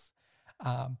Wales.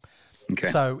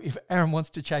 So if Aaron wants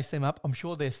to chase them up, I'm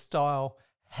sure their style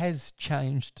has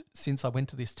changed since I went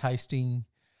to this tasting.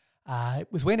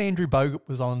 It was when Andrew Bogut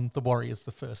was on the Warriors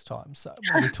the first time. So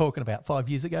we're talking about 5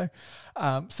 years ago.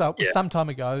 So it was some time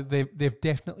ago. They've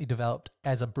definitely developed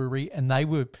as a brewery, and they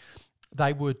were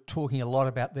talking a lot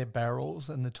about their barrels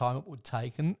and the time it would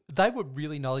take. And they were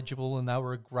really knowledgeable, and they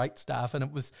were a great staff. And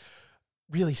it was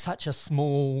really such a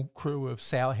small crew of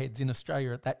sourheads in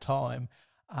Australia at that time.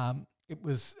 It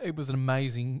was an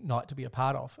amazing night to be a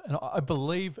part of. And I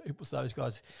believe it was those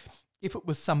guys. If it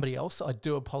was somebody else, I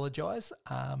do apologise,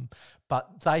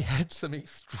 but they had some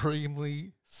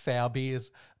extremely sour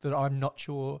beers that I'm not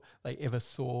sure they ever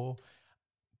saw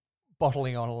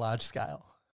bottling on a large scale.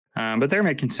 But they're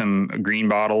making some green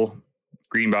bottle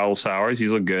sours.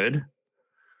 These look good.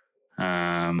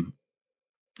 Shout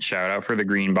out for the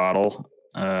green bottle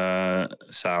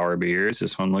sour beers.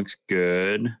 This one looks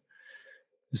good.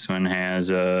 This one has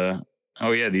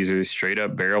these are straight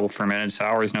up barrel fermented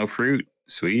sours, no fruit.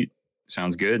 Sweet.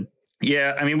 Sounds good.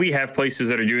 Yeah, I mean, we have places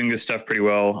that are doing this stuff pretty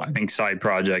well. I think Side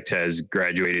Project has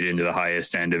graduated into the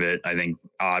highest end of it. I think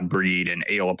Odd Breed and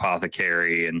Ale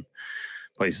Apothecary and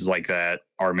places like that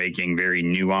are making very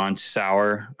nuanced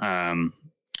sour.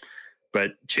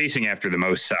 But chasing after the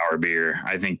most sour beer,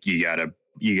 I think you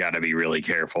gotta be really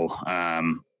careful.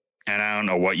 And I don't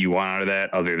know what you want out of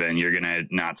that other than you're going to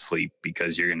not sleep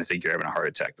because you're going to think you're having a heart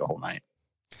attack the whole night.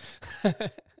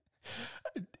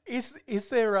 Is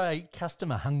there a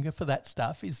customer hunger for that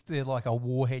stuff? Is there like a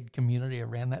warhead community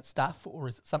around that stuff, or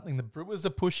is it something the brewers are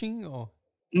pushing? Or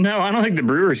no, I don't think the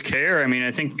brewers care. I mean,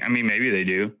 maybe they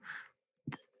do.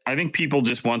 I think people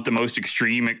just want the most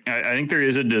extreme. I think there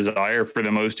is a desire for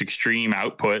the most extreme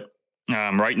output.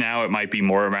 Right now, it might be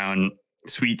more around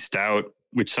sweet stout,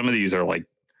 which some of these are like,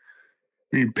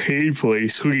 painfully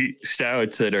sweet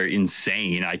stouts that are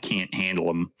insane. I can't handle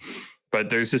them. But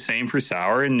there's the same for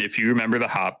sour. And if you remember the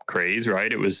hop craze,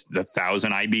 right? It was the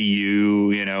 1,000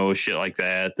 IBU, shit like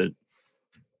that. That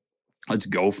let's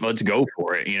go for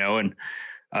it, And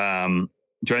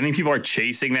do I think people are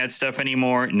chasing that stuff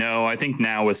anymore? No, I think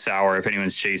now with sour, if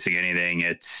anyone's chasing anything,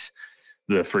 it's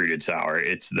the fruited sour.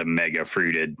 It's the mega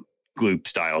fruited gloop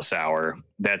style sour.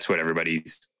 That's what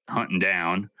everybody's hunting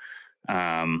down.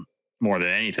 More than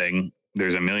anything,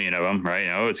 there's a million of them, right?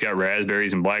 It's got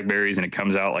raspberries and blackberries and it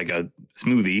comes out like a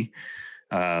smoothie.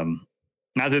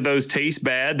 Not that those taste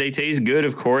bad. They taste good,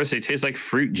 of course. They taste like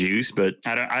fruit juice, but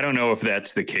I don't know if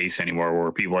that's the case anymore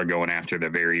where people are going after the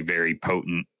very, very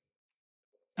potent,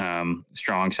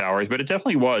 strong sours, but it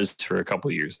definitely was for a couple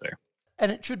of years there.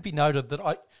 And it should be noted that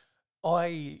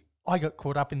I got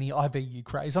caught up in the IBU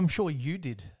craze. I'm sure you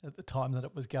did at the time that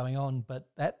it was going on, but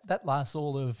that lasts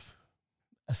all of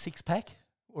a 6-pack,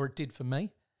 or it did for me.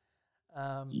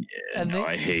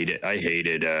 I hate it. I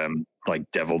hated like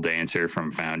Devil Dancer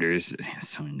from Founders. It's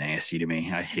so nasty to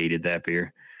me. I hated that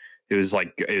beer. It was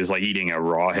like eating a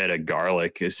raw head of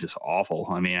garlic. It's just awful.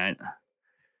 I mean,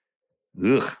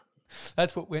 ugh.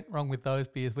 That's what went wrong with those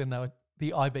beers when they were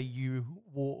the IBU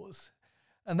wars.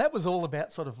 And that was all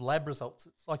about sort of lab results.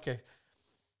 It's like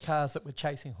cars that were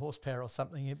chasing horsepower or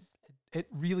something. It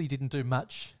really didn't do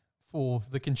much for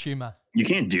the consumer. You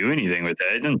can't do anything with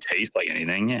that. It doesn't taste like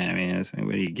anything. Yeah, I mean,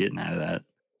 what are you getting out of that?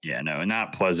 Yeah, no,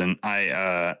 not pleasant.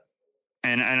 And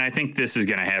I think this is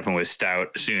going to happen with stout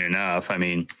soon enough. I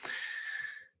mean,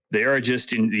 they are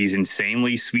just in these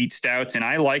insanely sweet stouts, and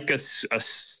I like a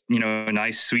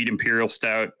nice sweet imperial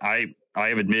stout. I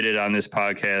have admitted on this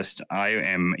podcast, I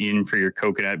am in for your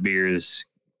coconut beers.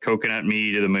 Coconut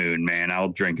me to the moon, man. I'll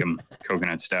drink them.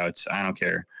 Coconut stouts. I don't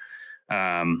care.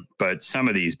 But some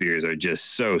of these beers are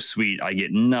just so sweet. I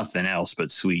get nothing else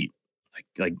but sweet,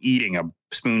 like eating a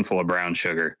spoonful of brown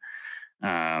sugar.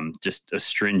 Just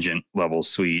astringent level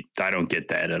sweet. I don't get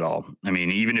that at all. I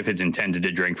mean, even if it's intended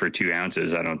to drink for 2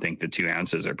 ounces, I don't think the 2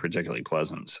 ounces are particularly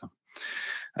pleasant. So,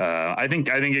 I think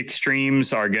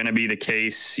extremes are going to be the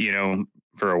case,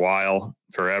 for a while,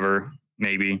 forever,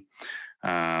 maybe,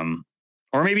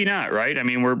 or maybe not. Right? I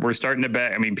mean, we're starting to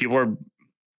bet. I mean,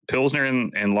 Pilsner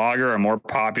and lager are more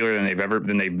popular than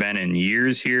they've been in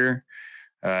years here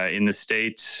in the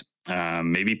States.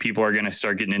 Maybe people are going to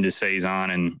start getting into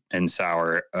saison and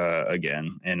sour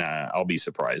again, and I'll be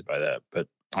surprised by that. But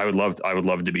I would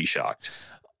love to be shocked.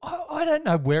 I don't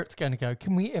know where it's going to go.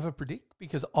 Can we ever predict?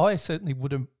 Because I certainly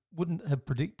wouldn't have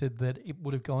predicted that it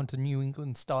would have gone to New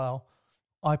England style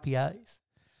IPAs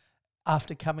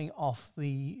after coming off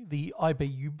the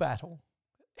IBU battle.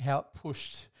 How it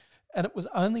pushed. And it was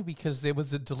only because there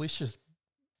was a delicious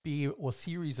beer or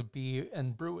series of beer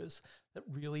and brewers that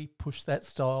really pushed that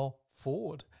style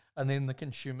forward. And then the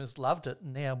consumers loved it.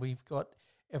 And now we've got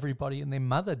everybody and their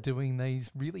mother doing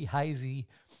these really hazy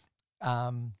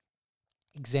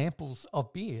examples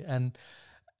of beer. And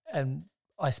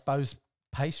I suppose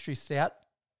pastry stout,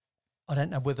 I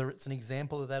don't know whether it's an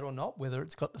example of that or not, whether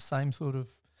it's got the same sort of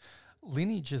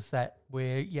lineage as that,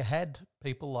 where you had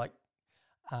people like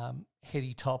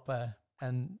Hetty Topper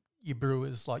and your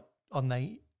brewers like on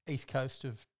the east coast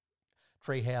of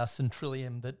Treehouse and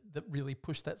Trillium that really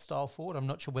pushed that style forward. I'm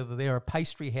not sure whether there are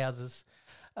pastry houses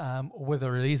or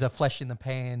whether it is a flash in the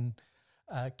pan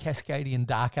Cascadian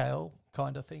dark ale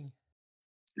kind of thing.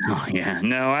 Oh yeah,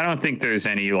 no, I don't think there's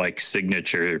any like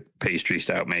signature pastry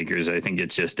stout makers. I think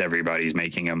it's just everybody's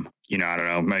making them. I don't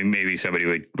know. Maybe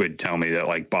somebody would tell me that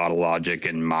like Bottle Logic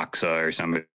and Moxa or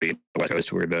somebody in the West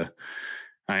Coast were the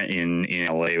in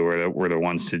LA were the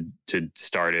ones to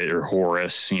start it, or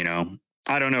Horace.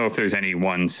 I don't know if there's any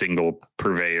one single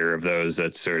purveyor of those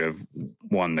that sort of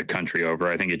won the country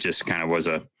over. I think it just kind of was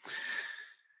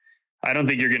I don't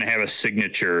think you're going to have a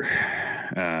signature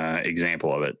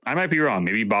example of it. I might be wrong.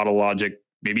 Maybe Bottle Logic,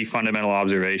 maybe Fundamental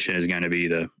Observation is going to be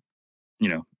the,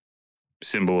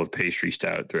 symbol of pastry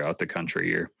stout throughout the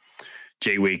country, or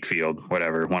Jay Wakefield,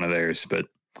 whatever, one of theirs. But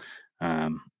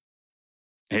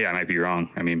hey, I might be wrong.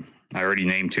 I mean, I already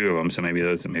named 2 of them, so maybe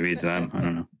it's them. I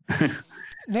don't know.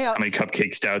 Now, how many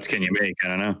cupcake stouts can you make? I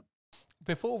don't know.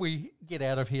 before we get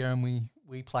out of here and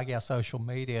we plug our social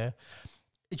media,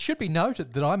 it should be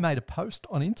noted that I made a post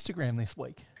on Instagram this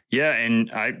week. Yeah, and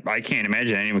I can't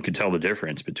imagine anyone could tell the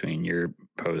difference between your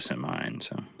post and mine.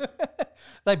 So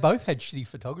they both had shitty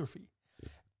photography.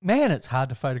 Man, it's hard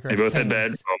to photograph. They both had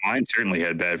bad. Well, mine certainly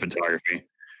had bad photography.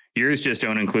 Yours just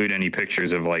don't include any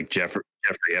pictures of like Jeffrey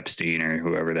Epstein or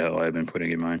whoever the hell I've been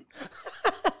putting in mine.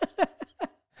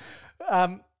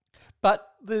 But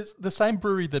the same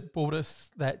brewery that bought us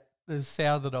the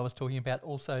sour that I was talking about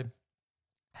also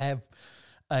have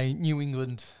a New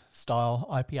England style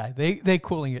IPA. They're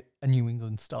calling it a New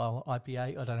England style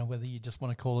IPA. I don't know whether you just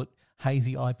want to call it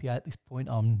hazy IPA at this point.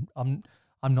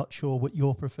 I'm not sure what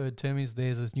your preferred term is.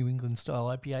 Theirs is New England style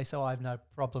IPA, so I have no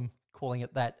problem calling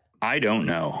it that. I don't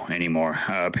know anymore.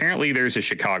 Apparently, there's a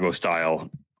Chicago style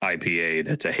IPA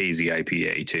that's a hazy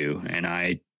IPA too, and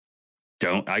I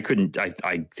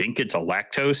think it's a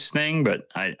lactose thing, but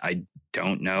I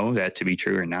don't know that to be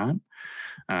true or not.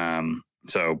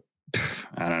 So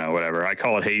I don't know, whatever. I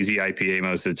call it hazy IPA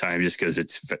most of the time just because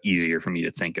it's easier for me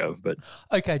to think of. But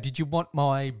okay, did you want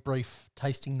my brief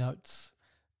tasting notes?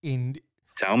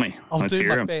 Tell me. Let's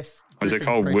hear them. Was it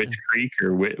called Witch Creek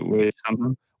or Witch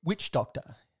something? Witch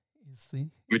Doctor is the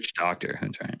Witch Doctor.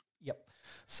 That's right. Yep.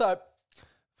 So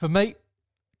for me,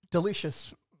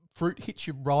 delicious fruit hits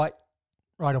you right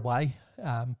away.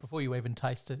 Before you even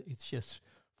taste it, it's just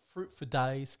fruit for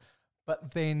days.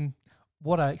 But then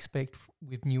what I expect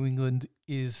with New England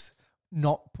is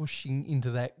not pushing into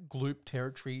that gloop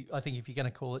territory. I think if you're going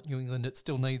to call it New England, it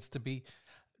still needs to be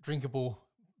drinkable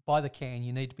by the can.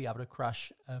 You need to be able to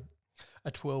crush a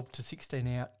 12 to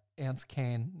 16 ounce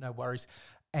can, no worries.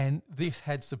 And this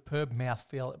had superb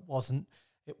mouthfeel. It wasn't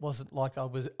like I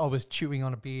was chewing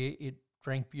on a beer. It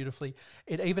drank beautifully.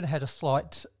 It even had a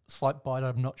slight bite.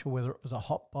 I'm not sure whether it was a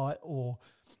hop bite or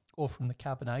from the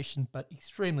carbonation, but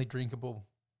extremely drinkable.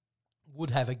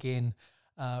 Would have, again,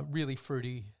 really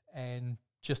fruity and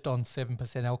just on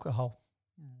 7% alcohol.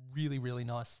 Really, really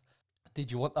nice.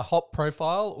 Did you want the hop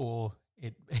profile or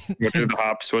it? What are the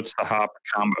hops? What's the hop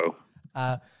combo?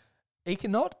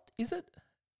 Equinox, is it?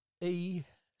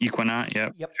 Equinox,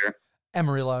 yep, sure.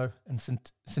 Amarillo and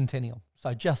Centennial.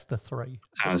 So just the three.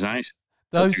 Sounds nice.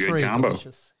 Those three are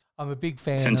delicious. I'm a big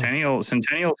fan. Centennial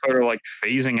sort of like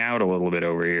phasing out a little bit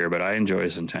over here, but I enjoy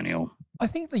Centennial. I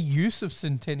think the use of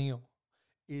Centennial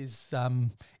is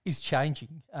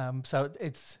changing. So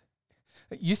it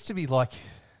used to be like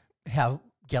how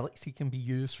Galaxy can be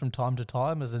used from time to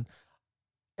time as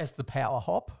the power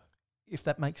hop, if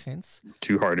that makes sense.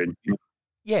 Two-hearted.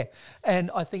 Yeah, and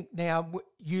I think now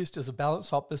used as a balance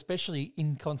hop, especially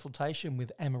in consultation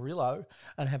with Amarillo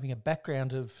and having a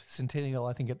background of Centennial,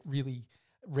 I think it really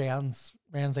rounds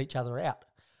each other out.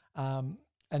 And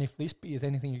if this beer is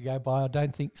anything to go by, I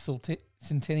don't think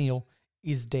Centennial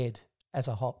is dead as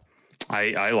a hop.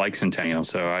 I like Centennial,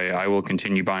 so I will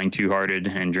continue buying Two-Hearted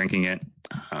and drinking it.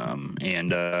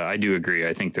 And I do agree.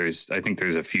 I think there's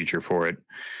a future for it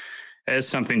as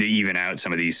something to even out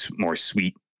some of these more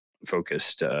sweet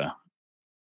focused,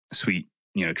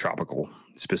 tropical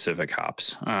specific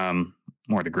hops.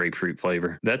 More the grapefruit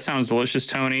flavor. That sounds delicious,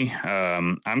 Tony.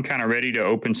 I'm kind of ready to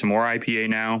open some more IPA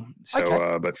now. So,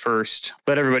 okay. But first,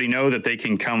 let everybody know that they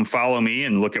can come follow me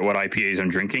and look at what IPAs I'm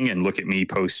drinking and look at me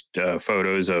post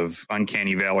photos of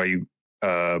Uncanny Valley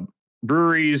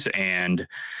breweries and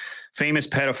famous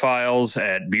pedophiles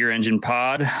at Beer Engine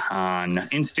Pod on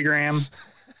Instagram.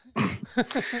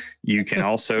 You can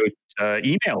also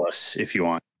email us if you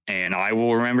want, and I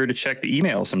will remember to check the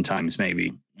email sometimes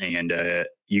maybe. And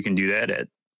you can do that at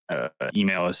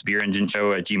email us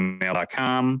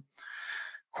beerengineshow@gmail.com.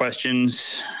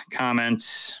 Questions,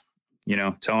 comments,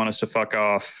 telling us to fuck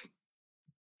off.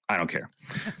 I don't care.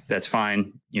 That's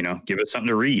fine. Give us something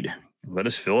to read. Let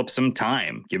us fill up some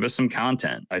time. Give us some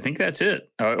content. I think that's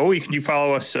it. You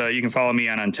follow us. You can follow me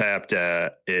on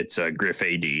Untappd. It's Griff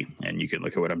AD, and you can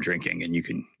look at what I'm drinking, and you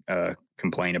can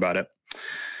complain about it.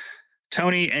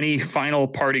 Tony, any final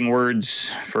parting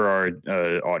words for our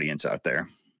audience out there?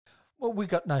 Well, we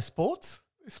got no sports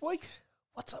this week.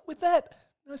 What's up with that?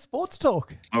 No sports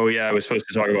talk. Oh, yeah. I was supposed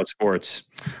to talk about sports.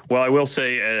 Well, I will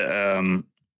say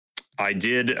I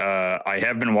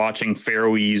have been watching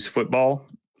Faroese football,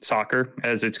 soccer,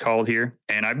 as it's called here,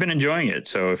 and I've been enjoying it.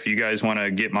 So if you guys want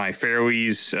to get my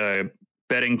Faroese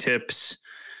betting tips,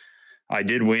 I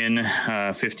did win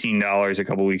 $15 a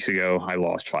couple weeks ago. I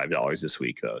lost $5 this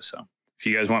week, though. So if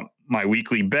you guys want my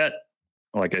weekly bet,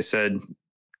 like I said,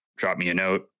 drop me a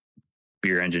note,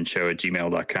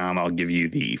 beerengineshow@gmail.com. I'll give you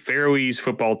the Faroese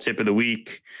football tip of the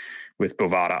week with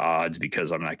Bovada odds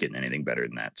because I'm not getting anything better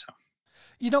than that. So.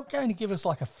 You're not going to give us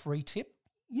like a free tip?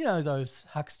 You know those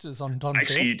hucksters on Don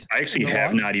Best. I actually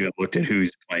have not even looked at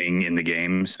who's playing in the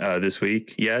games this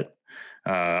week yet.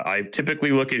 I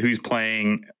typically look at who's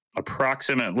playing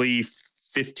approximately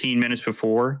 15 minutes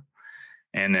before.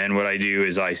 And then what I do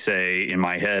is I say in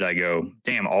my head, I go,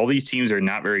 damn, all these teams are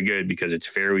not very good because it's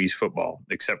Faroese football,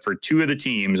 except for 2 of the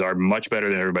teams are much better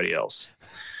than everybody else.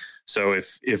 So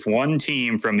if one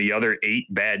team from the other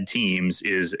 8 bad teams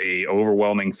is a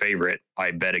overwhelming favorite,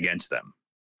 I bet against them.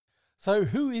 So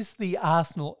who is the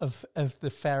Arsenal of the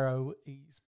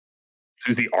Faroese?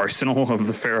 Who's the Arsenal of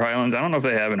the Faroe Islands? I don't know if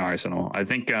they have an Arsenal. I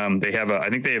think they have I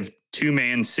think they have 2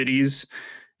 Man cities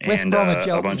and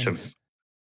a bunch of.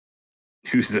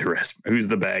 Who's the rest? Who's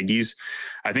the baggies?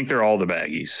 I think they're all the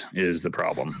baggies is the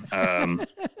problem. But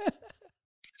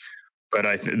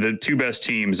the 2 best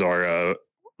teams are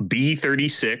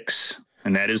B36,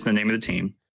 and that is the name of the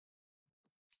team.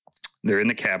 They're in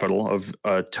the capital of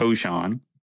Toshan.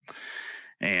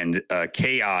 And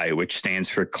KI, which stands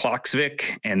for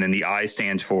Klaksvik, and then the I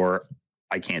stands for,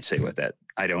 I can't say what that,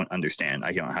 I don't understand.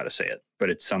 I don't know how to say it,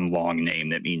 but it's some long name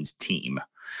that means team.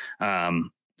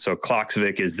 So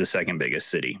Klaksvik is the second biggest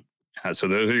city. So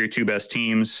those are your 2 best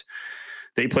teams.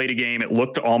 They played a game. It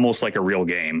looked almost like a real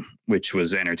game, which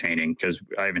was entertaining because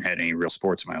I haven't had any real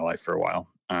sports in my life for a while.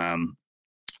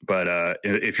 But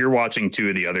if you're watching 2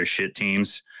 of the other shit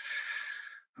teams,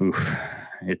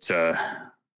 it's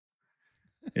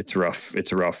rough.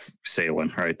 It's rough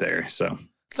sailing right there. So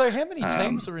how many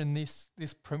teams are in this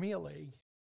Premier League?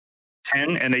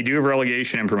 10, and they do have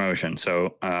relegation and promotion.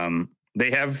 So they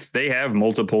have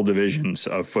multiple divisions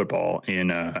of football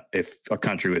in a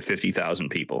country with 50,000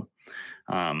 people.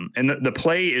 And the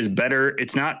play is better.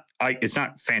 It's not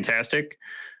fantastic,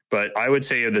 but I would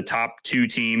say the top 2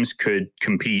 teams could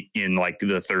compete in like the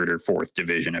 3rd or 4th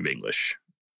division of English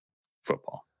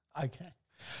football. Okay,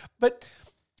 but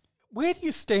where do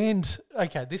you stand?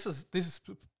 Okay, this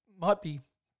might be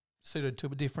suited to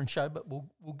a different show, but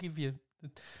we'll give you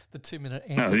the 2-minute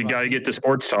answer. No, you got to get the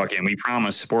sports talk in. We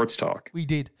promised sports talk. We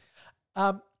did.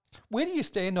 Where do you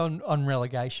stand on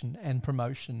relegation and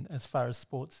promotion as far as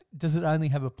sports? Does it only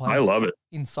have a place? I love it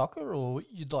in soccer, or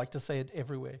you'd like to see it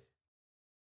everywhere?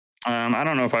 I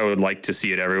don't know if I would like to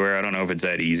see it everywhere. I don't know if it's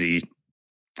that easy.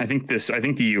 I think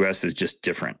the U.S. is just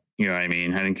different. You know what I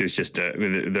mean? I think there's just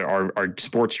our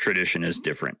sports tradition is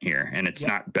different here, and it's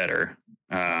not better,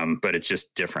 but it's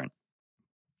just different.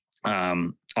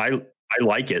 I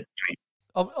like it.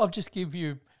 I'll just give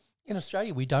you, in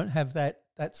Australia, we don't have that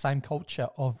same culture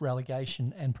of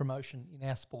relegation and promotion in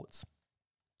our sports.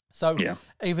 So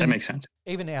that makes sense.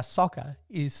 Even our soccer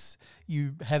is,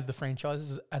 you have the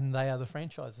franchises and they are the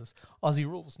franchises. Aussie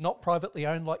rules, not privately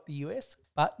owned like the US,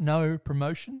 but no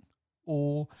promotion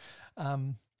or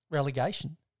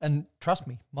relegation. And trust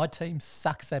me, my team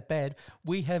sucks that bad.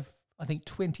 We have, I think,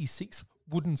 26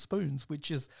 wooden spoons, which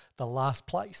is the last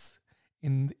place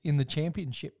in the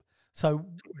championship. So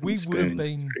we would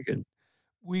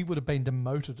have been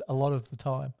demoted a lot of the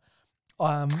time.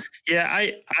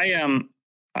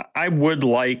 I would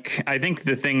like, I think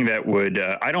the thing that would,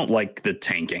 I don't like the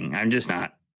tanking. I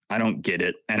don't get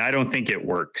it. And I don't think it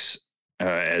works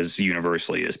as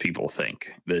universally as people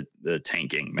think, the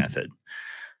tanking method.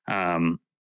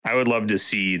 I would love to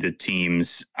see the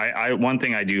teams. One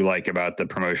thing I do like about the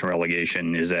promotion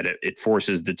relegation is that it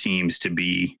forces the teams to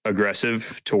be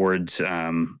aggressive towards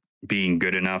being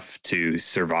good enough to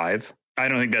survive. I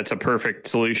don't think that's a perfect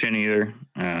solution either.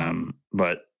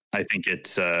 But I think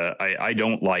it's, I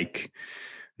don't like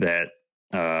that.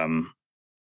 I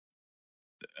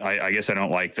guess I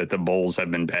don't like that the Bulls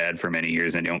have been bad for many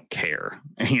years and don't care.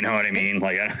 You know what I mean?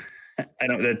 Like, I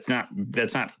don't,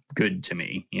 that's not good to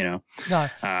me, you know? No.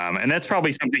 And that's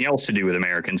probably something else to do with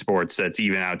American sports that's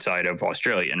even outside of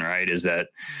Australian, right? Is that,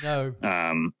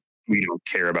 we don't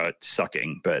care about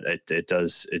sucking, but it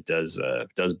does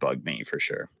bug me for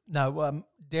sure. No,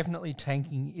 definitely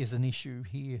tanking is an issue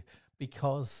here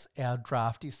because our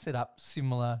draft is set up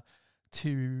similar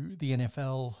to the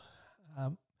NFL,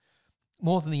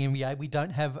 more than the NBA. We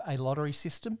don't have a lottery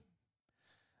system.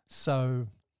 So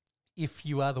if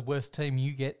you are the worst team,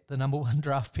 you get the number 1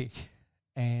 draft pick.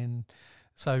 And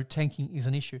so tanking is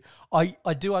an issue. I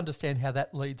do understand how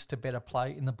that leads to better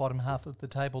play in the bottom half of the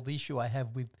table. The issue I have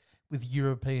with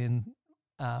European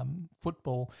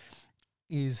football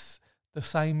is the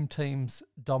same teams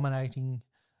dominating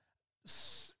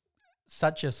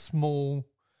such a small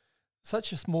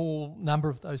number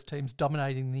of those teams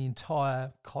dominating the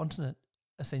entire continent,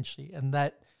 essentially, and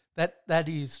that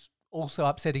is also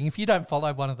upsetting. If you don't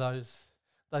follow one of those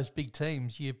big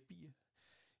teams, you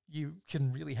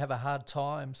can really have a hard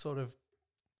time sort of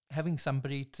having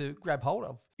somebody to grab hold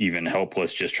of. Even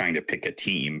helpless just trying to pick a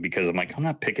team because I'm like, I'm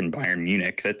not picking Bayern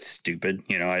Munich. That's stupid.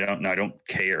 I don't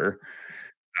care.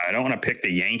 I don't want to pick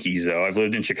the Yankees though. I've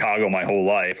lived in Chicago my whole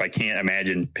life. I can't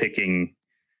imagine picking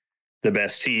the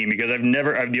best team because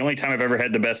the only time I've ever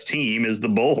had the best team is the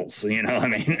Bulls. I mean,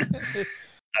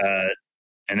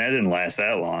 and that didn't last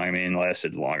that long. I mean, it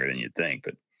lasted longer than you'd think,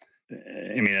 but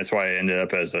I mean, that's why I ended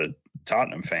up as a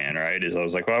Tottenham fan, right? Is I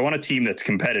was like, well, I want a team that's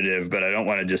competitive, but I don't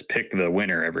want to just pick the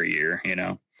winner every year,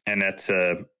 and that's,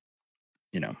 and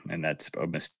that's a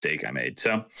mistake I made.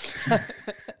 So,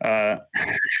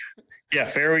 yeah,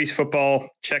 Faroese football,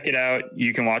 check it out.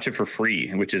 You can watch it for free,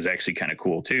 which is actually kind of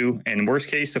cool too. And worst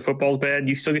case, the football's bad.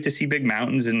 You still get to see big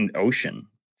mountains and ocean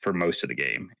for most of the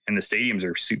game. And the stadiums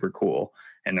are super cool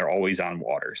and they're always on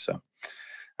water. So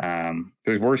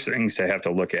there's worse things to have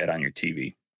to look at on your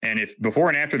TV. And if before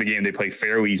and after the game, they play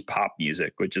Faroese pop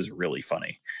music, which is really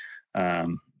funny.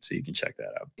 So you can check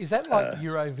that out. Is that like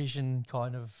Eurovision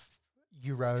kind of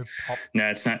Euro pop? No,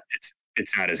 it's not.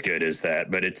 It's not as good as that,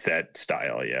 but it's that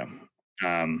style. Yeah.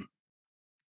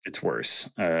 It's worse,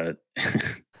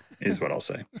 is what I'll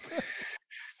say.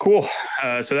 Cool.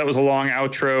 So that was a long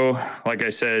outro. Like I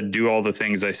said, do all the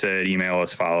things I said, email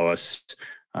us, follow us,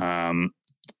 and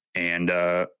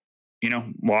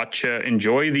watch,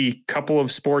 enjoy the couple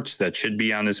of sports that should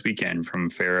be on this weekend from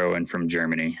Faro and from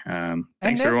Germany.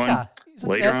 Thanks everyone.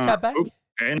 Later on. Back?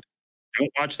 And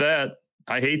don't watch that.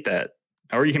 I hate that.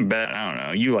 Or you can bet. I don't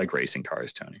know. You like racing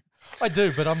cars, Tony. I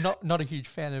do, but I'm not a huge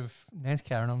fan of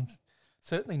NASCAR, and I'm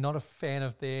certainly not a fan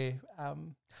of their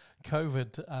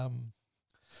COVID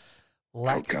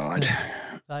Oh God!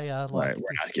 They are like. Right,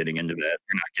 we're not getting into that.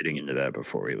 We're not getting into that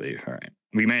before we leave. All right,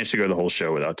 we managed to go the whole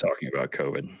show without talking about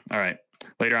COVID. All right,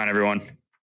 later on, everyone.